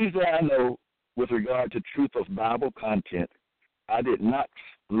the things that I know with regard to truth of Bible content, I did not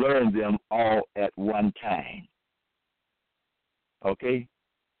learn them all at one time. Okay?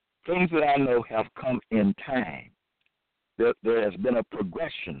 Things that I know have come in time. There has been a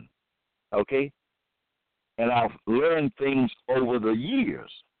progression. Okay? And I've learned things over the years.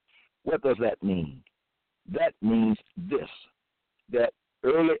 What does that mean? That means this, that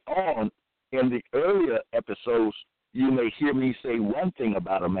early on in the earlier episodes, you may hear me say one thing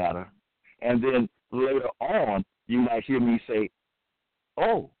about a matter, and then later on, you might hear me say,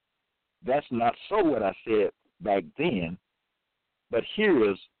 oh, that's not so what I said back then, but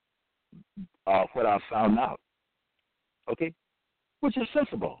here is what I found out. Okay? Which is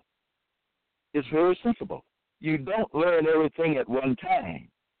sensible. It's very sensible. You don't learn everything at one time.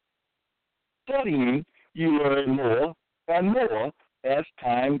 Studying, you learn more and more as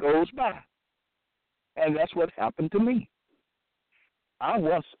time goes by. And that's what happened to me. I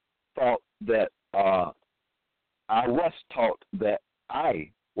once thought that I was taught that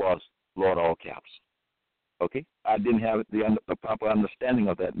I was Lord All Caps. Okay? I didn't have the proper understanding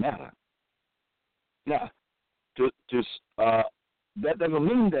of that matter. Now, to that doesn't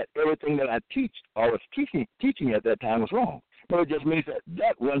mean that everything that I teach or was teaching at that time was wrong. But it just means that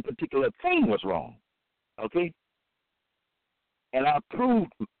that one particular thing was wrong. Okay? And I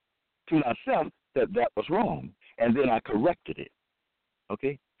proved to myself that that was wrong, and then I corrected it.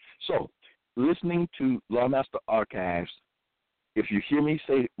 Okay? So, listening to Lawmaster Archives, if you hear me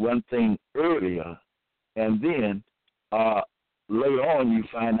say one thing earlier, and then later on you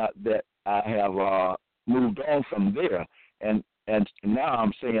find out that I have moved on from there, and now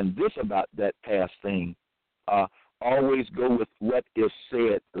I'm saying this about that past thing, always go with what is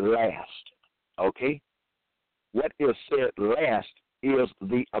said last. Okay? What is said last is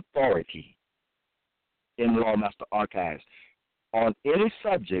the authority in Lawmaster Archives. On any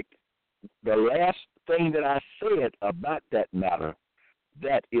subject, the last thing that I said about that matter,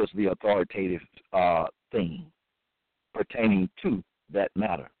 that is the authoritative thing pertaining to that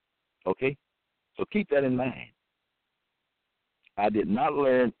matter. Okay? So keep that in mind. I did not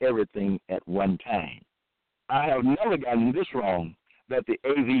learn everything at one time. I have never gotten this wrong, that the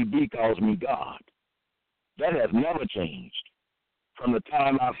AVB calls me God. That has never changed from the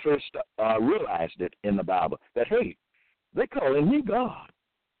time I first realized it in the Bible, that, hey, they're calling me God.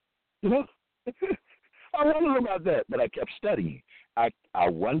 You know? I wondered about that, but I kept studying. I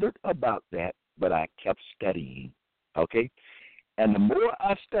wondered about that, but I kept studying. Okay? And the more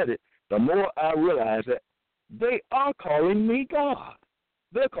I studied, the more I realized that they are calling me God.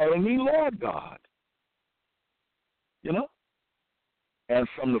 They're calling me Lord God. You know? And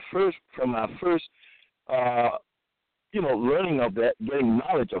from my first learning of that, getting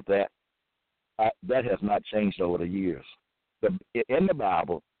knowledge of that, that has not changed over the years. In the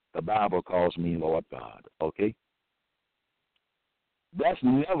Bible calls me Lord God, okay? That's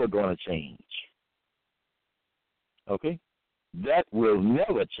never going to change, okay? That will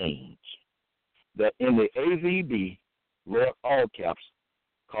never change. That in the AVB, Lord all caps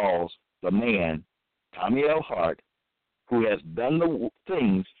calls the man, Tomny L. Hart, who has done the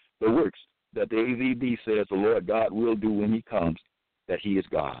things, the works that the AVB says the Lord God will do when he comes, that he is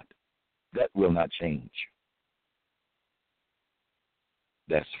God. That will not change.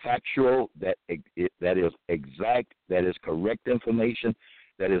 That's factual, that is exact, that is correct information,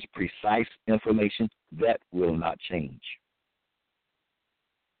 that is precise information. That will not change.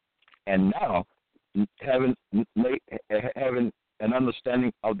 And now, having an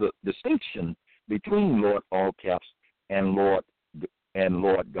understanding of the distinction between Lord all caps and Lord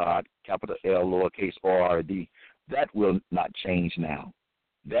God, capital L, lowercase O-R-D, that will not change now.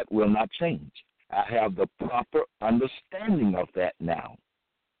 That will not change. I have the proper understanding of that now,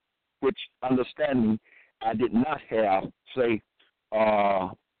 which understanding I did not have, say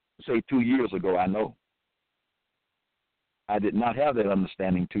 2 years ago. I know. I did not have that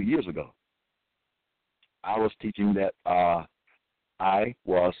understanding 2 years ago. I was teaching that I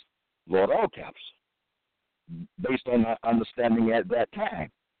was Lord all caps, based on my understanding at that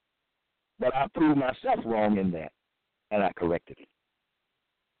time. But I proved myself wrong in that, and I corrected it.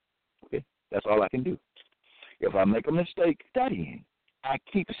 Okay? That's all I can do. If I make a mistake studying, I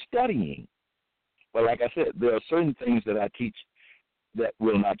keep studying. But like I said, there are certain things that I teach that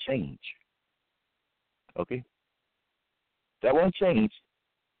will not change. Okay? That won't change,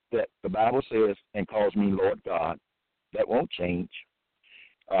 that the Bible says and calls me Lord God. That won't change.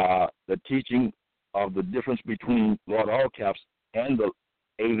 The teaching of the difference between Lord all caps and the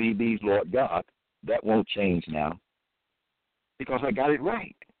AVB's Lord God, that won't change now, because I got it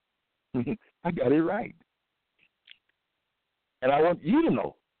right. I got it right. And I want you to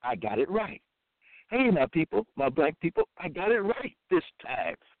know I got it right. Hey, my people, my black people, I got it right this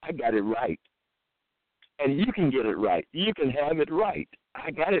time. I got it right. And you can get it right. You can have it right.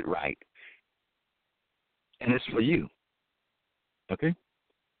 I got it right. And it's for you. Okay?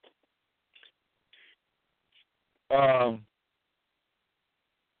 I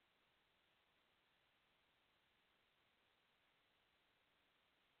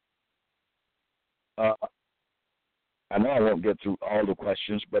know I won't get through all the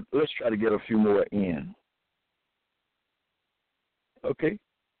questions, but let's try to get a few more in. Okay?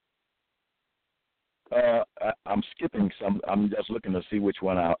 I'm skipping some. I'm just looking to see which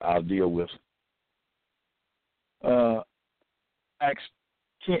one I'll deal with.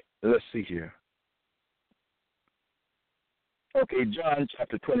 Let's see here. Okay, John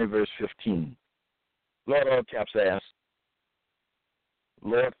chapter 20, verse 15. Lord all caps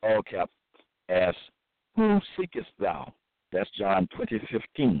asks, whom seekest thou? That's John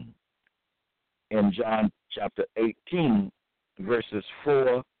 20:15. In John chapter 18, verses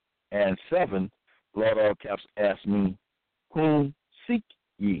 4 and 7, Lord all caps asks me, whom seek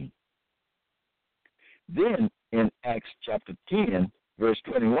ye? Then in Acts chapter 10, verse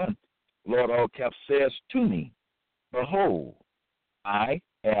 21, Lord all caps says to me, behold, I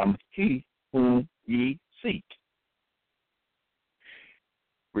am he whom ye seek.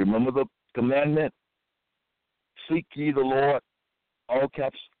 Remember the commandment, seek ye the Lord, all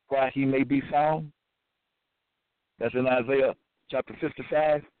caps, while he may be found? That's in Isaiah chapter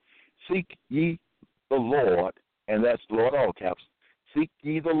 55. Seek ye the Lord, and that's Lord all caps. Seek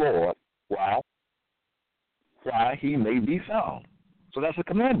ye the Lord while he may be found. So that's a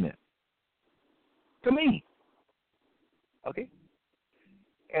commandment to me. Okay?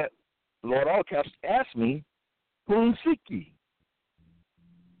 And Lord all caps asked me, whom seek ye?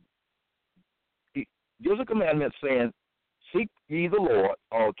 He gives a commandment saying, seek ye the Lord,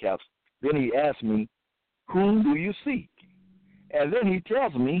 all caps. Then he asked me, whom do you seek? And then he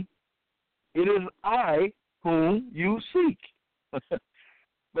tells me, it is I whom you seek.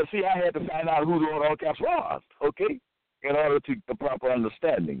 But see, I had to find out who the Lord all caps was, okay, in order to get the proper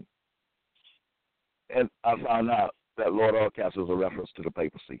understanding. And I found out that Lord all caps is a reference to the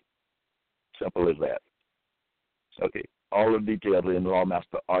papacy. Simple as that. Okay, all the details are in the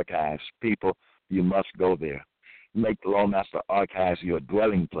Lawmaster Archives. People, you must go there. Make the Lawmaster Archives your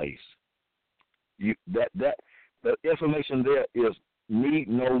dwelling place. The information there is need,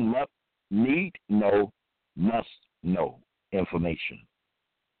 know, must know information.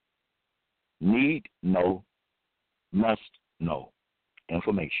 Need, know, must know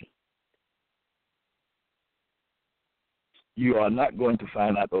information. You are not going to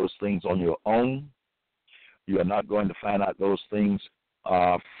find out those things on your own. You are not going to find out those things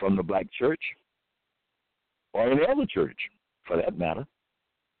from the black church or any other church, for that matter.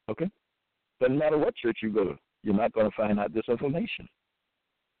 Okay? Doesn't matter what church you go to. You're not going to find out this information.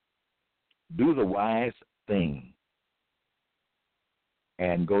 Do the wise thing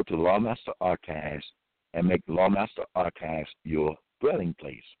and go to Lawmaster Archives and make Lawmaster Archives your dwelling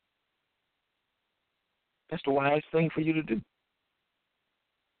place. That's the wise thing for you to do.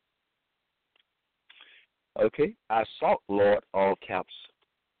 Okay, I sought Lord, all caps,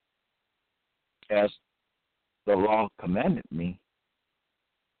 as the law commanded me.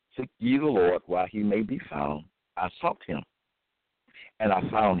 Seek ye the Lord while he may be found. I sought him, and I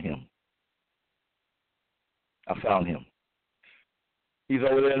found him. I found him. He's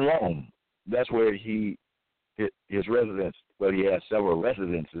over there in Rome. That's where his residence. Well, he has several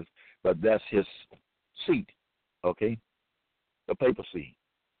residences, but that's his seat. Okay, the papacy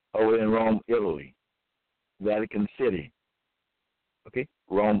over in Rome, Italy, Vatican City. Okay,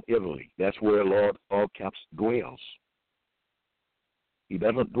 Rome, Italy. That's where Lord all caps dwells. He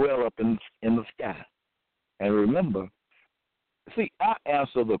doesn't dwell up in the sky. And remember, see, I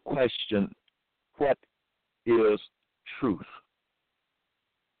answer the question, what is truth?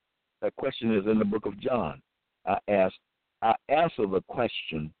 That question is in the book of John. I answer the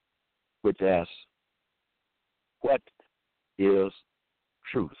question which asks, what is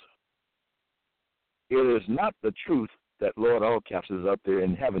truth? It is not the truth that Lord all caps is up there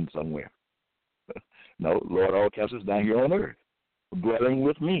in heaven somewhere. No, Lord all caps is down here on earth, dwelling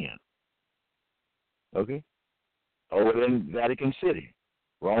with men. Okay? Over in Vatican City,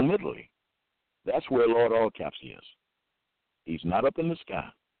 Rome, Italy. That's where Lord all caps is. He's not up in the sky.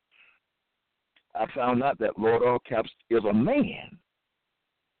 I found out that Lord all caps is a man.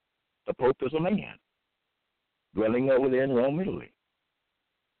 The Pope is a man, dwelling over there in Rome, Italy,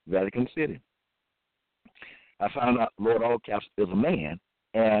 Vatican City. I found out Lord all caps is a man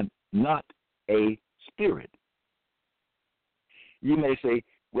and not a spirit. You may say,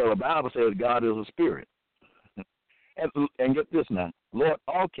 well, the Bible says God is a spirit. And get this now, Lord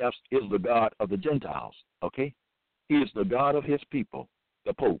all caps is the God of the Gentiles, okay? He is the God of his people,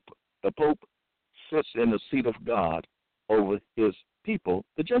 the Pope. The Pope sits in the seat of God over his people,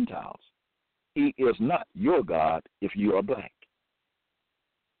 the Gentiles. He is not your God if you are black.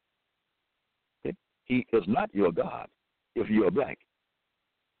 Okay? He is not your God if you are black.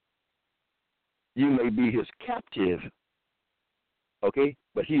 You may be his captive, okay,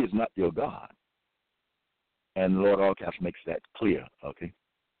 but he is not your God. And Lord all caps makes that clear, okay?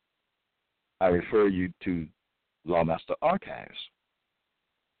 I refer you to Lawmaster Archives.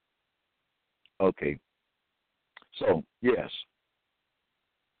 Okay. So, yes,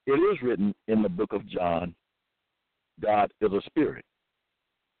 it is written in the book of John, God is a spirit.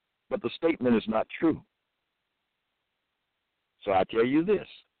 But the statement is not true. So I tell you this.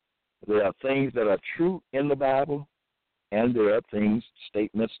 There are things that are true in the Bible, and there are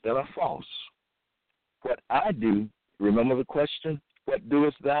statements that are false. What I do, remember the question, what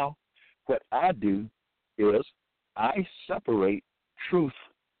doest thou? What I do is I separate truth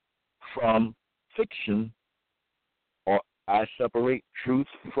from fiction, or I separate truth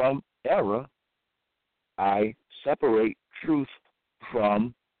from error. I separate truth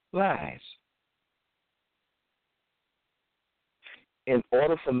from lies. In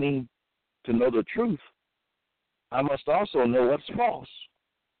order for me to know the truth, I must also know what's false.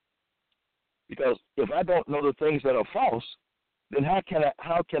 Because if I don't know the things that are false, then how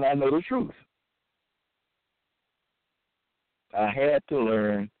can I know the truth? I had to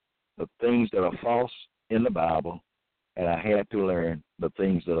learn the things that are false in the Bible, and I had to learn the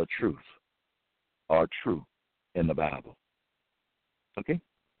things that are true in the Bible. Okay?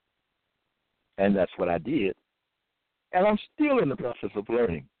 And that's what I did. And I'm still in the process of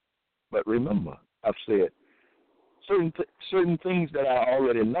learning. But remember, I've said certain things that I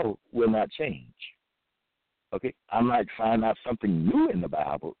already know will not change. Okay? I might find out something new in the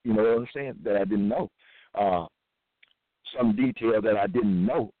Bible, you know what I'm saying, that I didn't know. Some detail that I didn't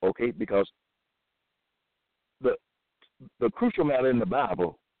know, okay, because the crucial matter in the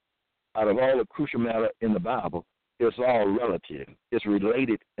Bible, out of all the crucial matter in the Bible, it's all relative. It's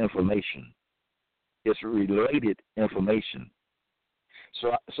related information. It's related information.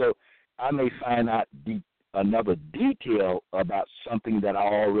 So I may find out another detail about something that I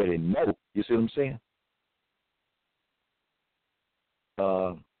already know. You see what I'm saying?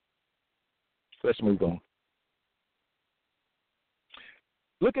 Let's move on.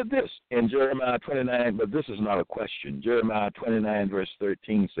 Look at this in Jeremiah 29, but this is not a question. Jeremiah 29, verse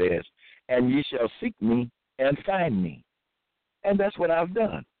 13 says, "And ye shall seek me and find me." And that's what I've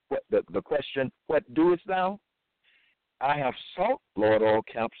done. The question, what doest thou? I have sought, Lord, all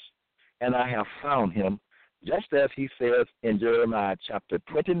caps, and I have found him, just as he says in Jeremiah chapter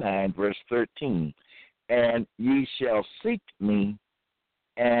 29, verse 13, "And ye shall seek me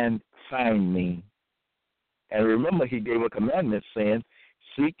and find me." And remember, he gave a commandment saying,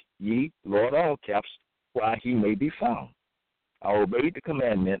 "Seek ye, Lord, all caps, while he may be found." I obeyed the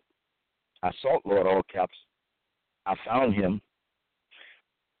commandment. I sought, Lord, all caps. I found him.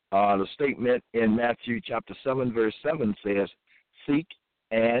 The statement in Matthew chapter 7, verse 7 says, "Seek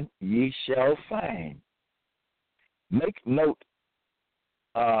and ye shall find." Make note,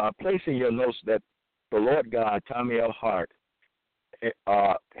 place in your notes that the Lord God, Tomny L. Hart,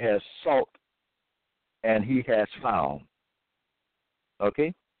 has sought and he has found.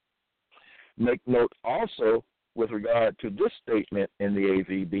 Okay? Make note also with regard to this statement in the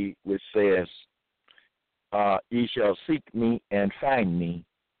AVB, which says, "Ye shall seek me and find me.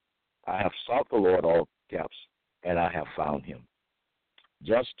 I have sought the Lord, all caps, and I have found him."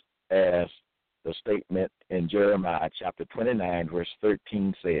 Just as the statement in Jeremiah chapter 29, verse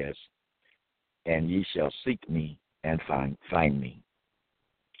 13 says, "And ye shall seek me and find me."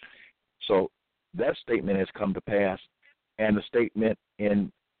 So that statement has come to pass, and the statement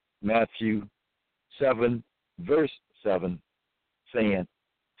in Matthew 7, verse 7, saying,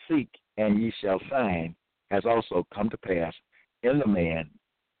 "Seek and ye shall find," has also come to pass in the man,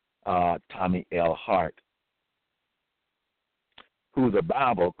 Tomny L. Hart, who the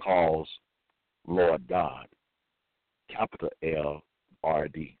Bible calls Lord God, capital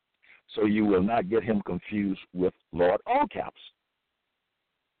L-R-D. So you will not get him confused with Lord, all caps.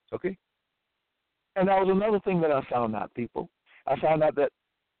 Okay? And that was another thing that I found out, people. I found out that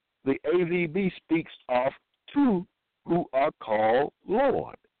the AVB speaks of two who are called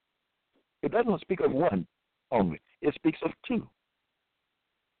Lord. It doesn't speak of one only. It speaks of two.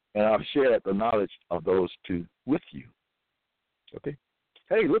 And I've shared the knowledge of those two with you. Okay?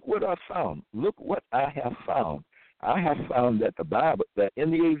 Hey, look what I found. Look what I have found. I have found that the Bible, that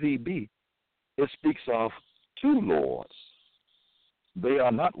in the AVB, it speaks of two Lords. They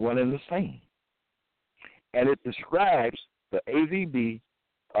are not one and the same. And it describes, the AVB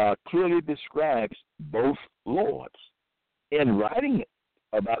clearly describes both Lords. In writing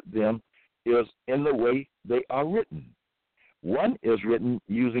about them is in the way they are written. One is written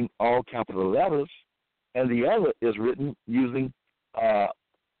using all capital letters, and the other is written using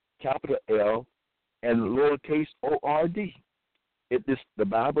capital L and lowercase o-r-d. The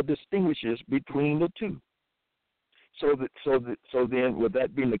Bible distinguishes between the two. So then, with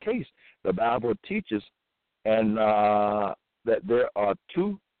that being the case, the Bible teaches and that there are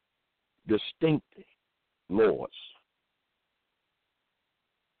two distinct Lords.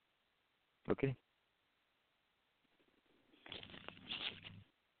 Okay?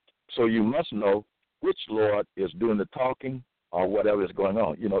 So you must know which Lord is doing the talking or whatever is going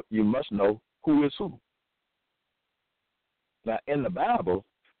on. You know, you must know who is who. Now, in the Bible,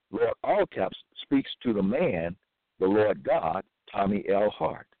 Lord, all caps, speaks to the man, the Lord God, Tomny L.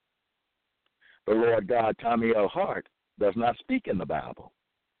 Hart. The Lord God, Tomny L. Hart, does not speak in the Bible.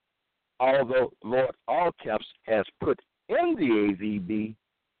 although Lord all caps has put in the AVB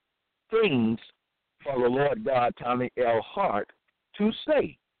things for the Lord God Tomny L. Hart to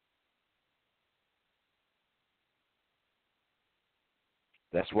say.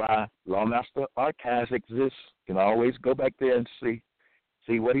 That's why Lawmaster Archives exists. You can always go back there and see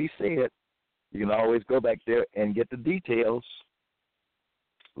what he said. You can always go back there and get the details.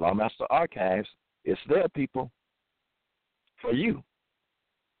 Lawmaster Archives, it's there, people, for you.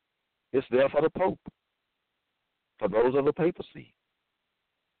 It's there for the Pope, for those of the papacy.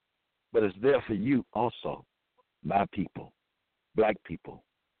 But it's there for you also, my people, black people,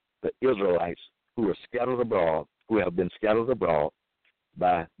 the Israelites who are scattered abroad, who have been scattered abroad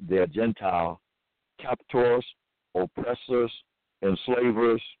by their Gentile captors, oppressors,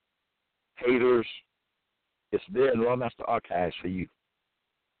 enslavers, haters. It's there in Lawmaster Archives for you,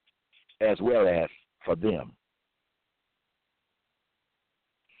 as well as for them.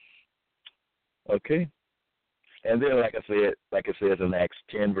 Okay? And then, like it says in Acts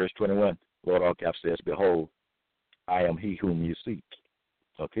 10, verse 21, Lord all caps says, behold, I am he whom you seek.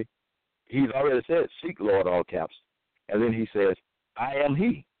 Okay? He's already said, seek, Lord all caps. And then he says, I am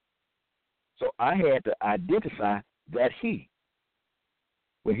he. So I had to identify that he.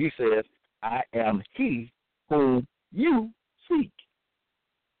 When he says, I am he whom you seek.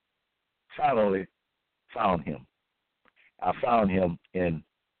 Finally found him. I found him in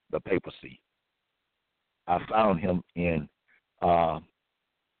the papacy. I found him in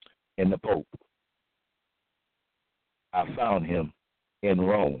the Pope. I found him in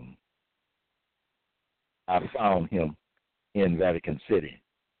Rome. I found him in Vatican City.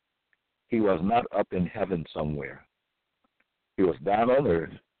 He was not up in heaven somewhere. He was down on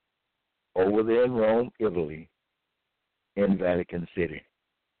earth, over there in Rome, Italy, in Vatican City.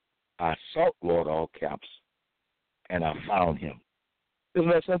 I sought Lord all caps, and I found him. Isn't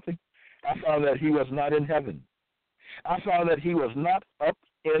that something? I found that he was not in heaven. I found that he was not up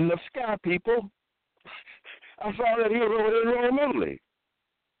in the sky, people. I found that he was over there in Rome, Italy.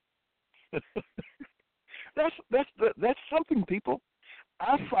 That's something, people.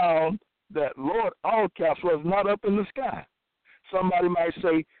 I found that Lord all caps was not up in the sky. Somebody might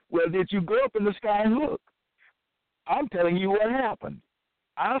say, well, did you go up in the sky and look? I'm telling you what happened.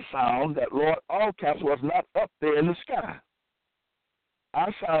 I found that Lord all caps was not up there in the sky.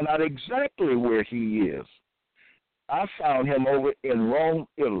 I found out exactly where he is. I found him over in Rome,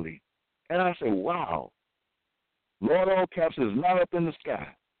 Italy. And I said, wow, Lord all caps is not up in the sky.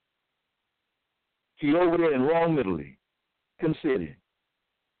 He over there in Rome, Italy. Consider.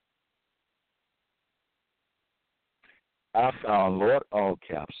 I found Lord all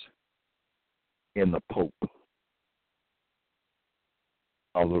caps in the Pope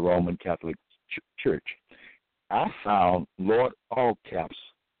of the Roman Catholic Church. I found Lord all caps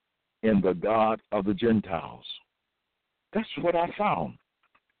in the God of the Gentiles. That's what I found.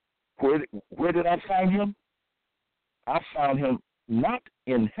 Where did I find him? I found him not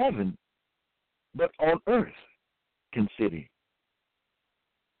in heaven, but on earth. Consider.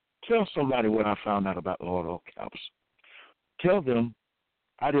 Tell somebody what I found out about Lord all caps. Tell them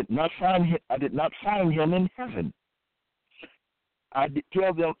I did not find him in heaven.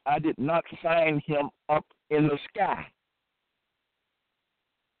 Tell them I did not find him up in the sky.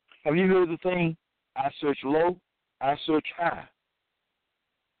 Have you heard the thing? I search low, I search high.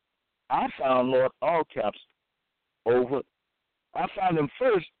 I found Lord all caps I found him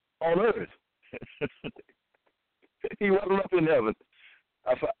first on earth. He wasn't up in heaven.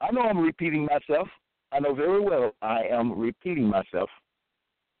 I know I'm repeating myself. I know very well I am repeating myself,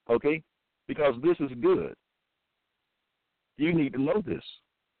 okay, because this is good. You need to know this.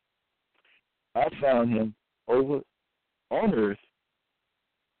 I found him over on earth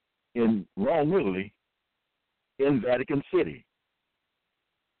in Rome, Italy, in Vatican City.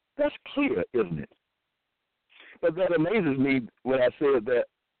 That's clear, isn't it? But that amazes me when I said that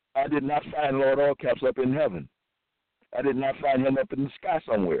I did not find Lord all caps up in heaven. I did not find him up in the sky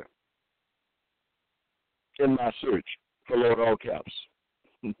somewhere in my search for Lord all caps.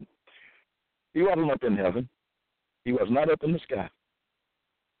 He wasn't up in heaven. He was not up in the sky.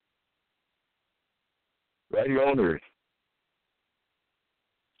 Right here on earth.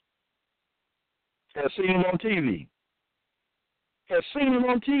 Have seen him on TV. Have seen him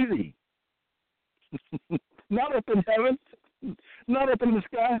on TV. Not up in heaven. Not up in the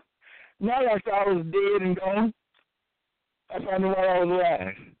sky. Not after I was dead and gone. I found him while I was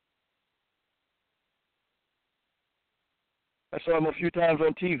alive. I saw him a few times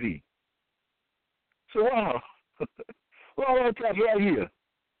on TV. So, wow. Well, all caps right here.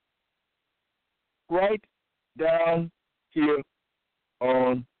 Right down here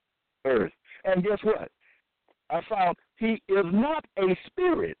on earth. And guess what? I found he is not a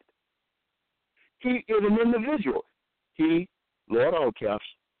spirit. He is an individual. He, Lord all caps,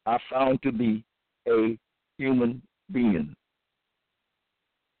 I found to be a human being.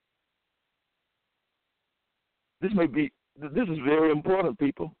 This is very important,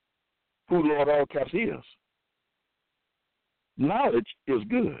 people, who Lord all caps is. Knowledge is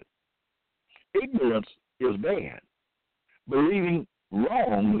good. Ignorance is bad. Believing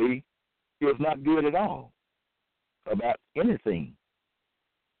wrongly is not good at all about anything.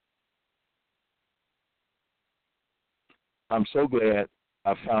 I'm so glad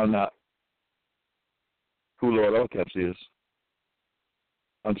I found out who Lord all caps is.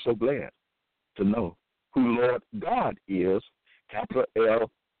 I'm so glad to know who Lord God is, capital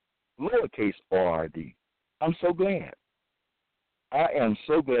L, lowercase r-d. I'm so glad. I am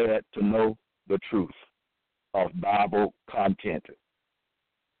so glad to know the truth of Bible content.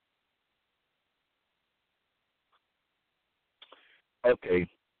 Okay.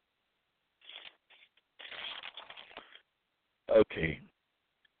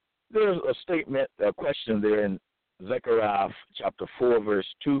 There's a statement, a question there in Zechariah chapter 4, verse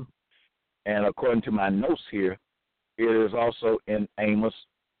 2. And according to my notes here, it is also in Amos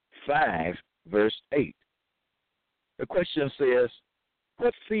 5, verse 8. The question says,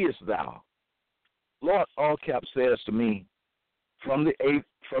 what seest thou? Lord all caps says to me from the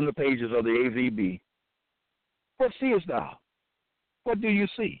pages of the AVB, what seest thou? What do you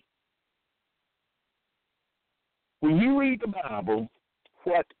see? When you read the Bible,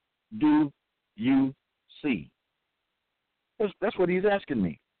 what do you see? That's what he's asking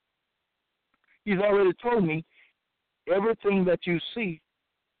me. He's already told me everything that you see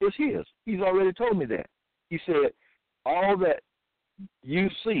is his. He's already told me that. He said, all that you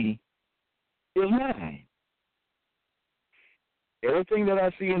see is mine. Everything that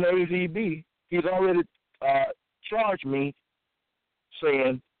I see in the AVB, he's already charged me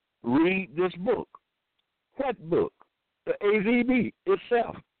saying, read this book. What book? The AVB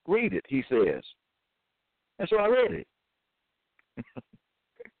itself. Read it, he says. And so I read it.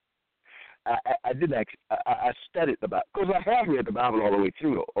 I didn't actually, I studied the Bible, because I have read the Bible all the way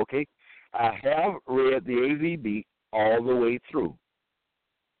through, okay? I have read the AVB all the way through.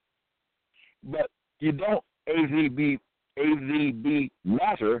 But you don't AVB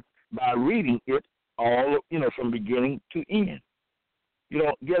matter by reading it all, from beginning to end. You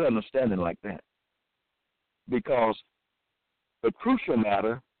don't get understanding like that. Because the crucial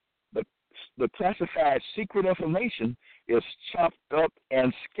matter, the classified secret information is chopped up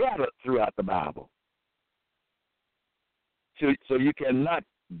and scattered throughout the Bible. So you cannot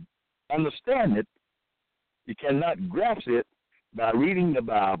understand it, you cannot grasp it by reading the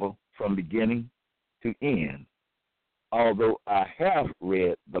Bible from beginning to end. Although I have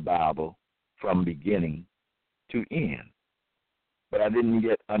read the Bible from beginning to end. But I didn't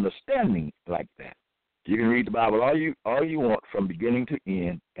get understanding like that. You can read the Bible all you want from beginning to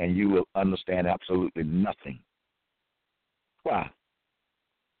end, and you will understand absolutely nothing. Why?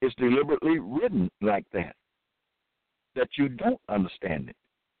 It's deliberately written like that you don't understand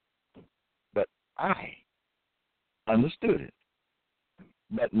it. But I understood it,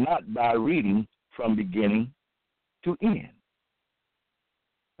 but not by reading from beginning to end.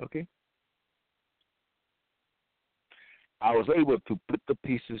 Okay? I was able to put the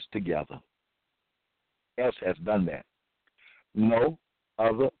pieces together. Else has done that. No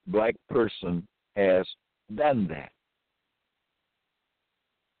other black person has done that.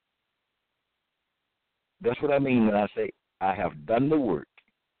 That's what I mean when I say I have done the work.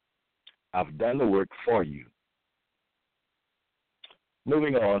 I've done the work for you.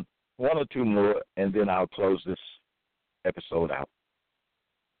 Moving on, one or two more, and then I'll close this episode out.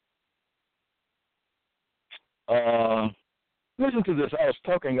 Listen to this. I was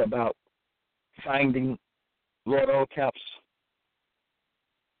talking about finding Lord all caps.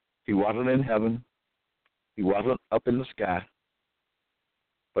 He wasn't in heaven. He wasn't up in the sky.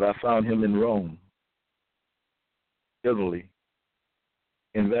 But I found him in Rome, Italy,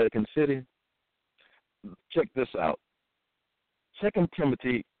 in Vatican City. Check this out. 2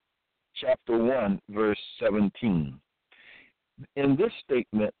 Timothy chapter 1, verse 17. In this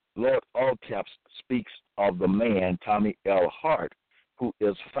statement, Lord all caps speaks of the man, Tomny L. Hart, who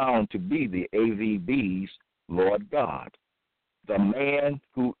is found to be the AVB's Lord God. The man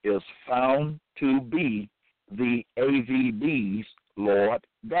who is found to be the AVB's Lord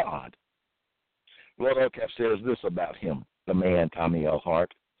God. Lord all caps says this about him, the man, Tomny L.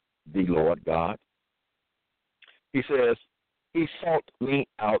 Hart, the Lord God. He says, he sought me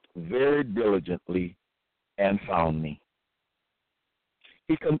out very diligently and found me.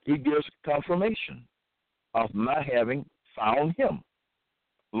 he gives confirmation of my having found him.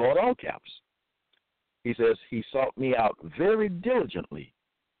 Lord, all caps. He says he sought me out very diligently.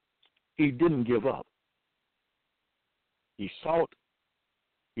 He didn't give up. He sought,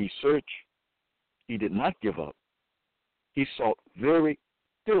 he searched, he did not give up. He sought very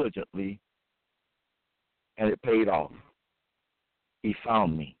diligently, and it paid off. He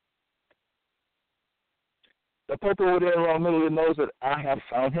found me. The Pope over there in Rome Italy knows that I have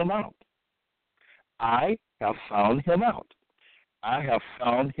found him out. I have found him out. I have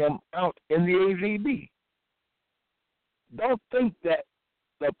found him out in the AVB. Don't think that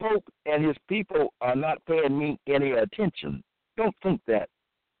the Pope and his people are not paying me any attention. Don't think that.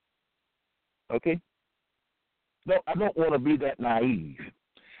 Okay? No, I don't want to be that naive.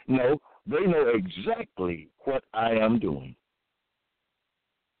 No, they know exactly what I am doing.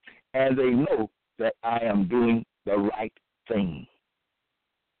 And they know that I am doing the right thing.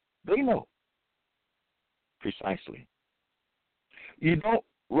 They know precisely. You don't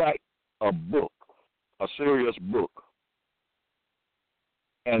write a book, a serious book,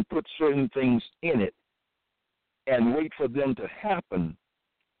 and put certain things in it and wait for them to happen,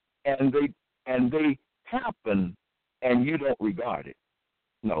 and they happen, and you don't regard it.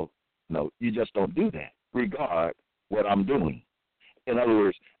 No, you just don't do that. Regard what I'm doing. In other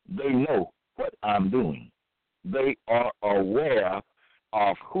words, they know what I'm doing. They are aware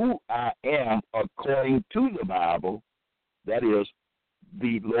of who I am according to the Bible, that is,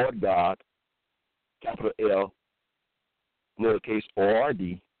 the Lord God, capital L, lowercase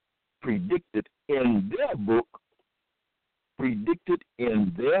O-R-D, predicted in their book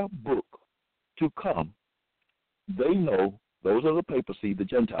to come. They know, those are the papacy, the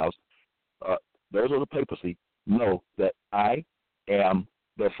Gentiles, those are the papacy, know that I am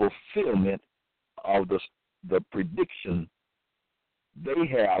the fulfillment of the prediction they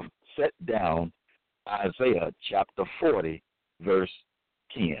have set down, Isaiah chapter 40, verse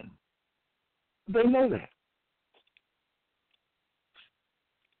 10. They know that.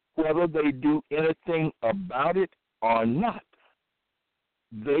 Whether they do anything about it or not,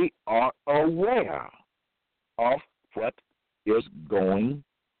 they are aware of what is going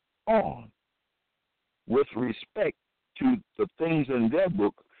on with respect to the things in their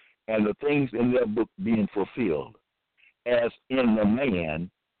book and the things in their book being fulfilled, as in the man,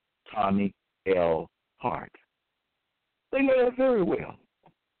 Tomny L. Hart. They know it very well.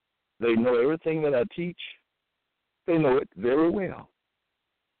 They know everything that I teach. They know it very well.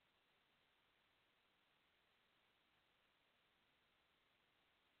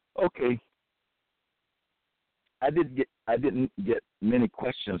 Okay. I didn't get many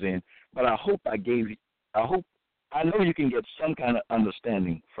questions in, but I know you can get some kind of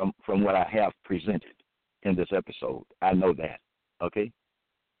understanding from what I have presented in this episode. I know that. Okay?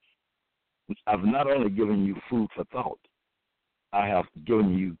 I've not only given you food for thought, I have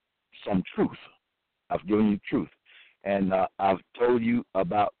given you some truth. I've given you truth. And I've told you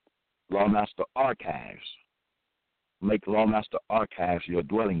about Lawmaster Archives. Make Lawmaster Archives your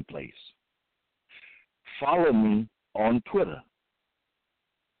dwelling place. Follow me on Twitter,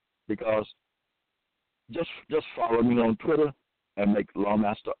 because just follow me on Twitter and make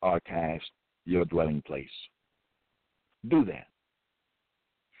Lawmaster Archives your dwelling place. Do that.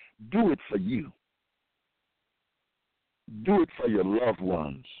 Do it for you. Do it for your loved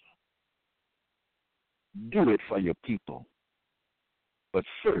ones. Do it for your people. But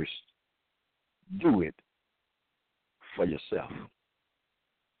first, do it for yourself.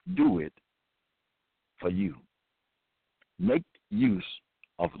 Do it for you. Make use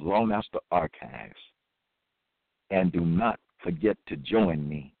of Lawmaster Archives, and do not forget to join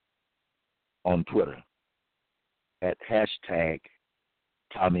me on Twitter at hashtag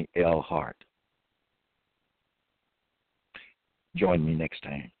Tomny L. Hart. Join me next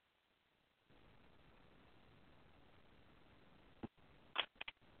time.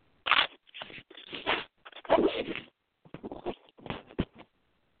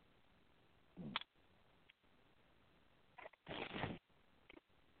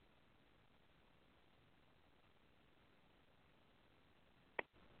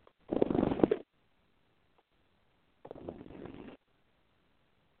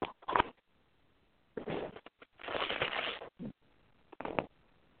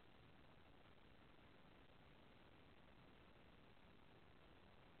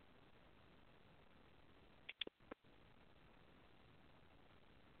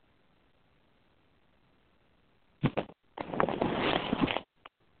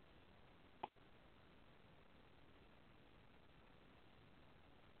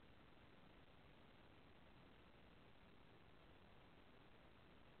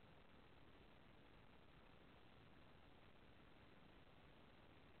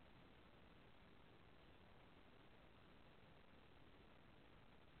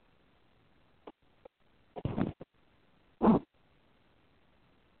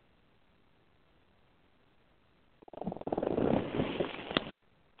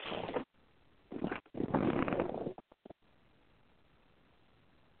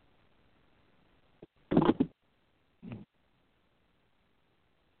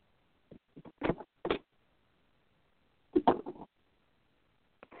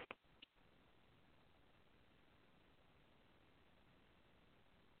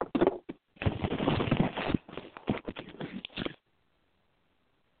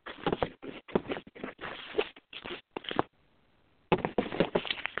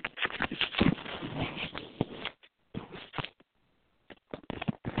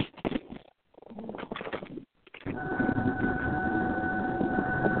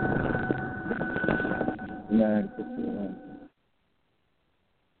 59.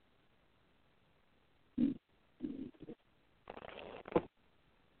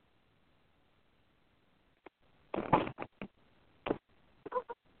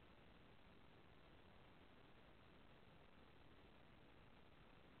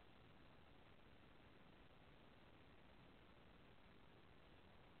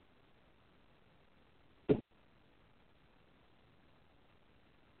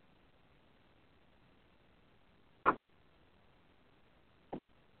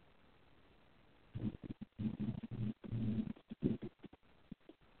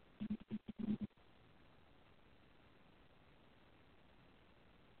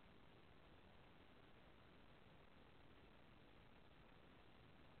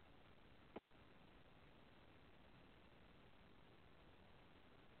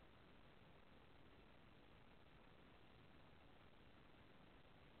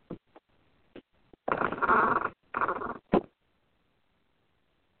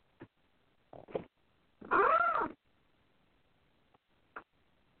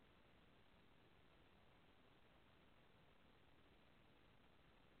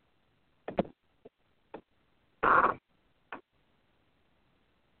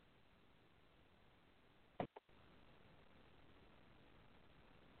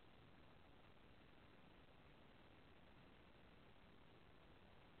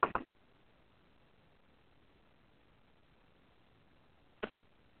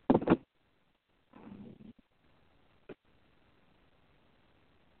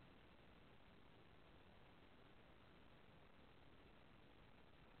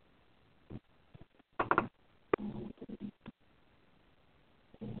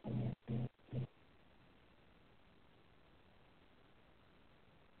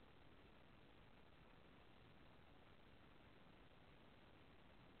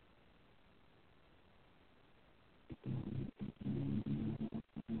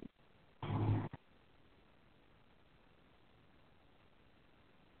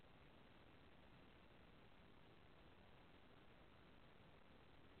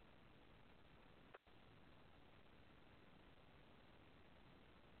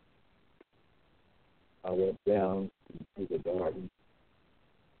 I went down into the garden.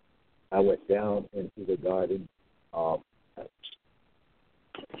 I went down into the garden.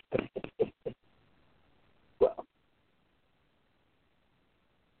 Well,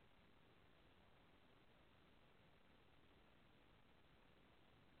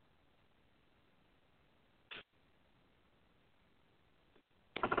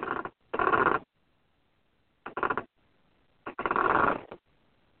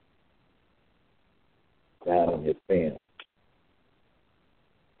 down in his pants.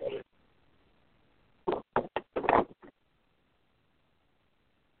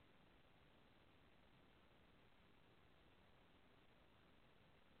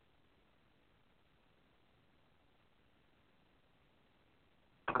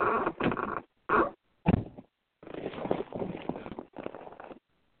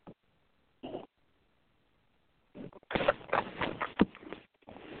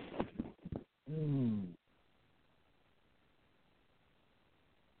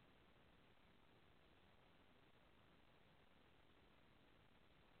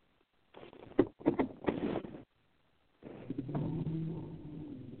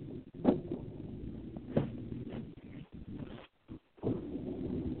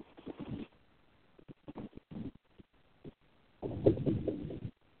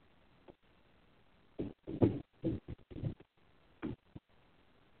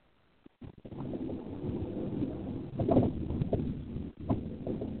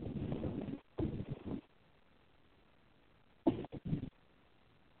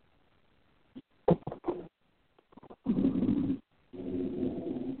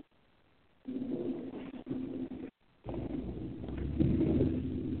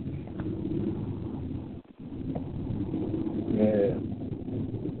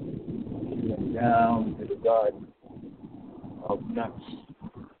 Down to the garden of nuts.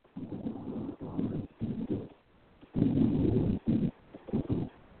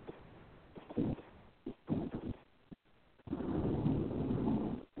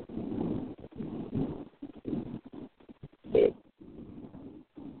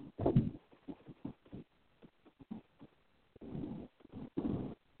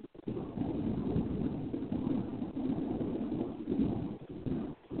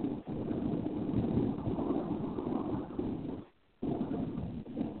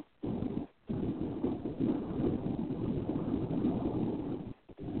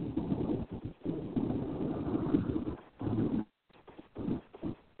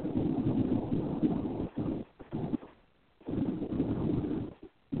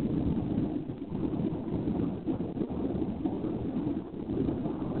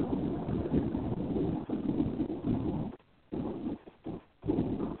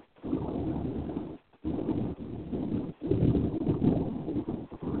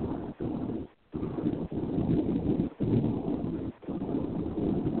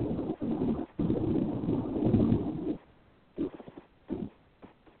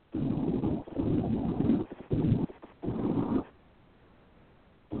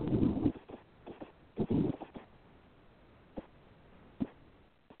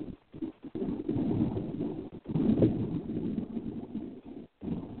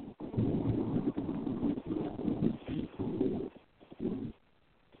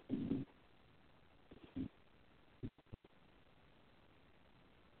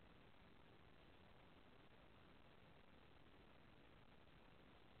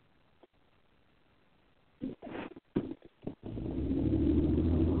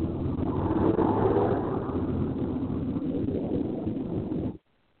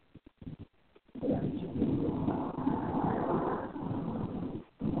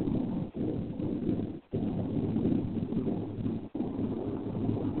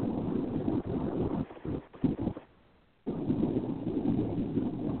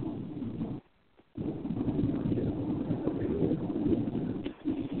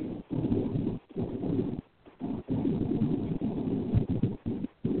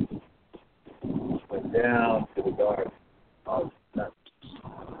 guard.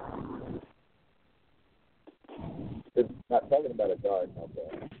 It's not talking about a garden,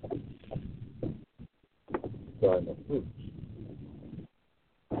 okay. Garden of fruits.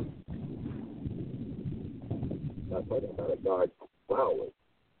 Not talking about a garden of flowers.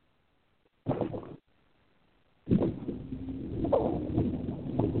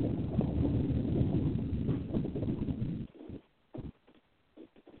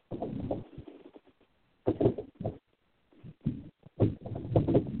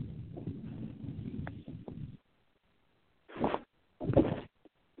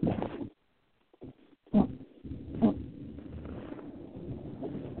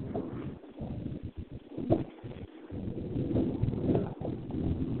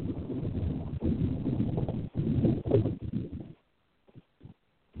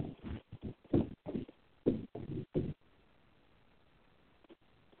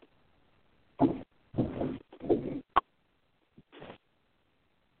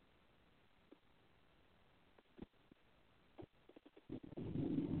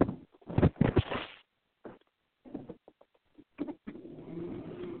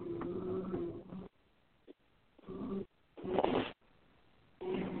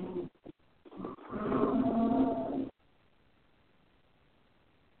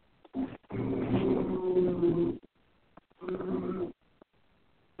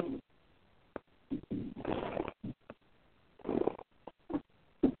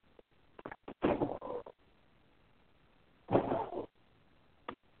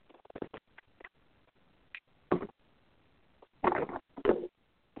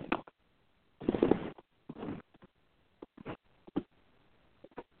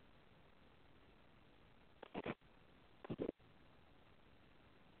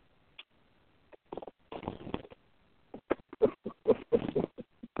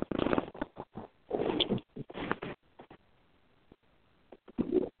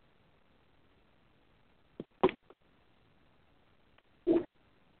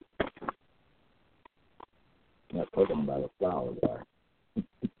 Not talking about a flower garden.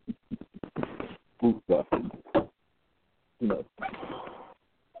 Fruit garden. You know,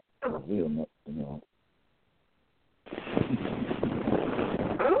 real nuts, you know.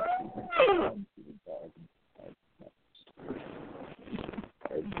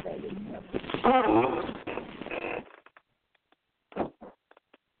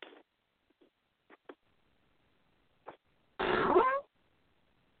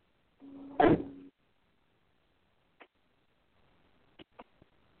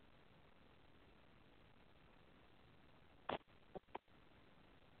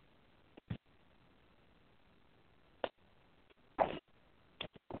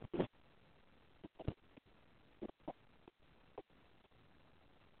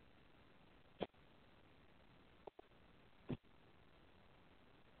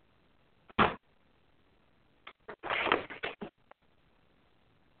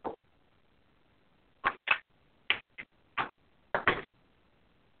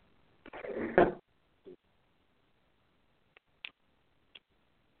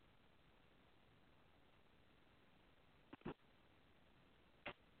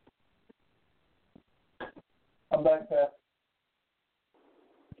 I'm back, Pat.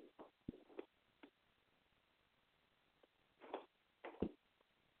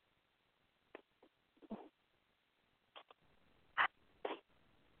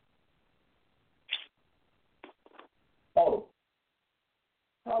 Oh,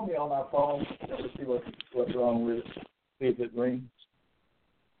 call me on my phone to see what's wrong with it. See if it rings.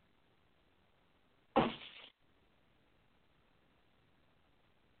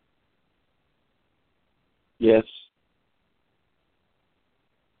 Yes.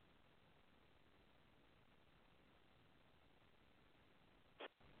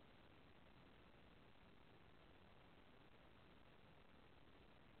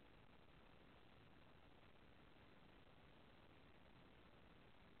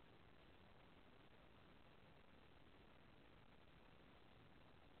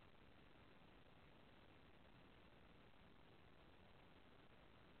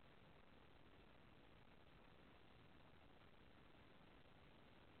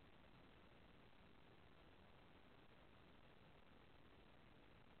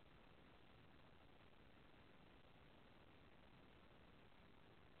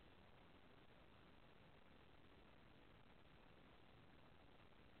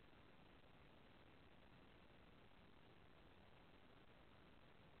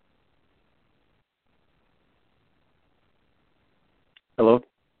 Hello?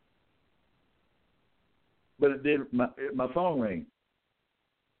 But it did. My phone rang.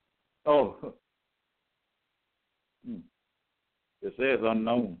 Oh, It says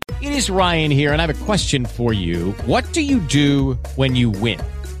unknown. It is Ryan here, and I have a question for you. What do you do when you win?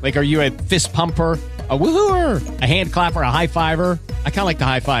 Like, are you a fist pumper, a woohooer, a hand clapper, a high fiver? I kind of like the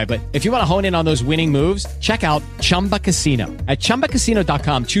high five, but if you want to hone in on those winning moves, check out Chumba Casino. At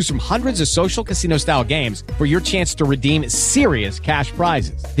ChumbaCasino.com, choose from hundreds of social casino-style games for your chance to redeem serious cash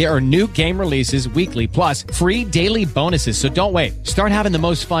prizes. There are new game releases weekly, plus free daily bonuses, so don't wait. Start having the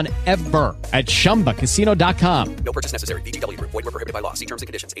most fun ever at ChumbaCasino.com. No purchase necessary. VGW Group. Void where prohibited by law. See terms and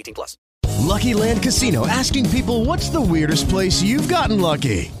conditions. 18+. Lucky Land Casino, asking people, what's the weirdest place you've gotten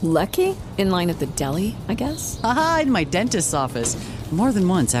lucky? Lucky? In line at the deli, I guess? Aha, in my dentist's office. More than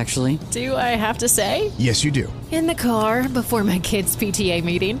once, actually. Do I have to say? Yes, you do. In the car before my kids' PTA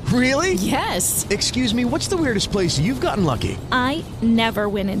meeting. Really? Yes. Excuse me, what's the weirdest place you've gotten lucky? I never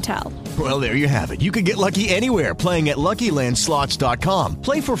win and tell. Well, there you have it. You can get lucky anywhere, playing at LuckyLandSlots.com.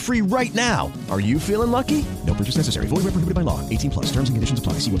 Play for free right now. Are you feeling lucky? No purchase necessary. Void where prohibited by law. 18+. Terms and conditions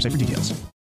apply. See website for details.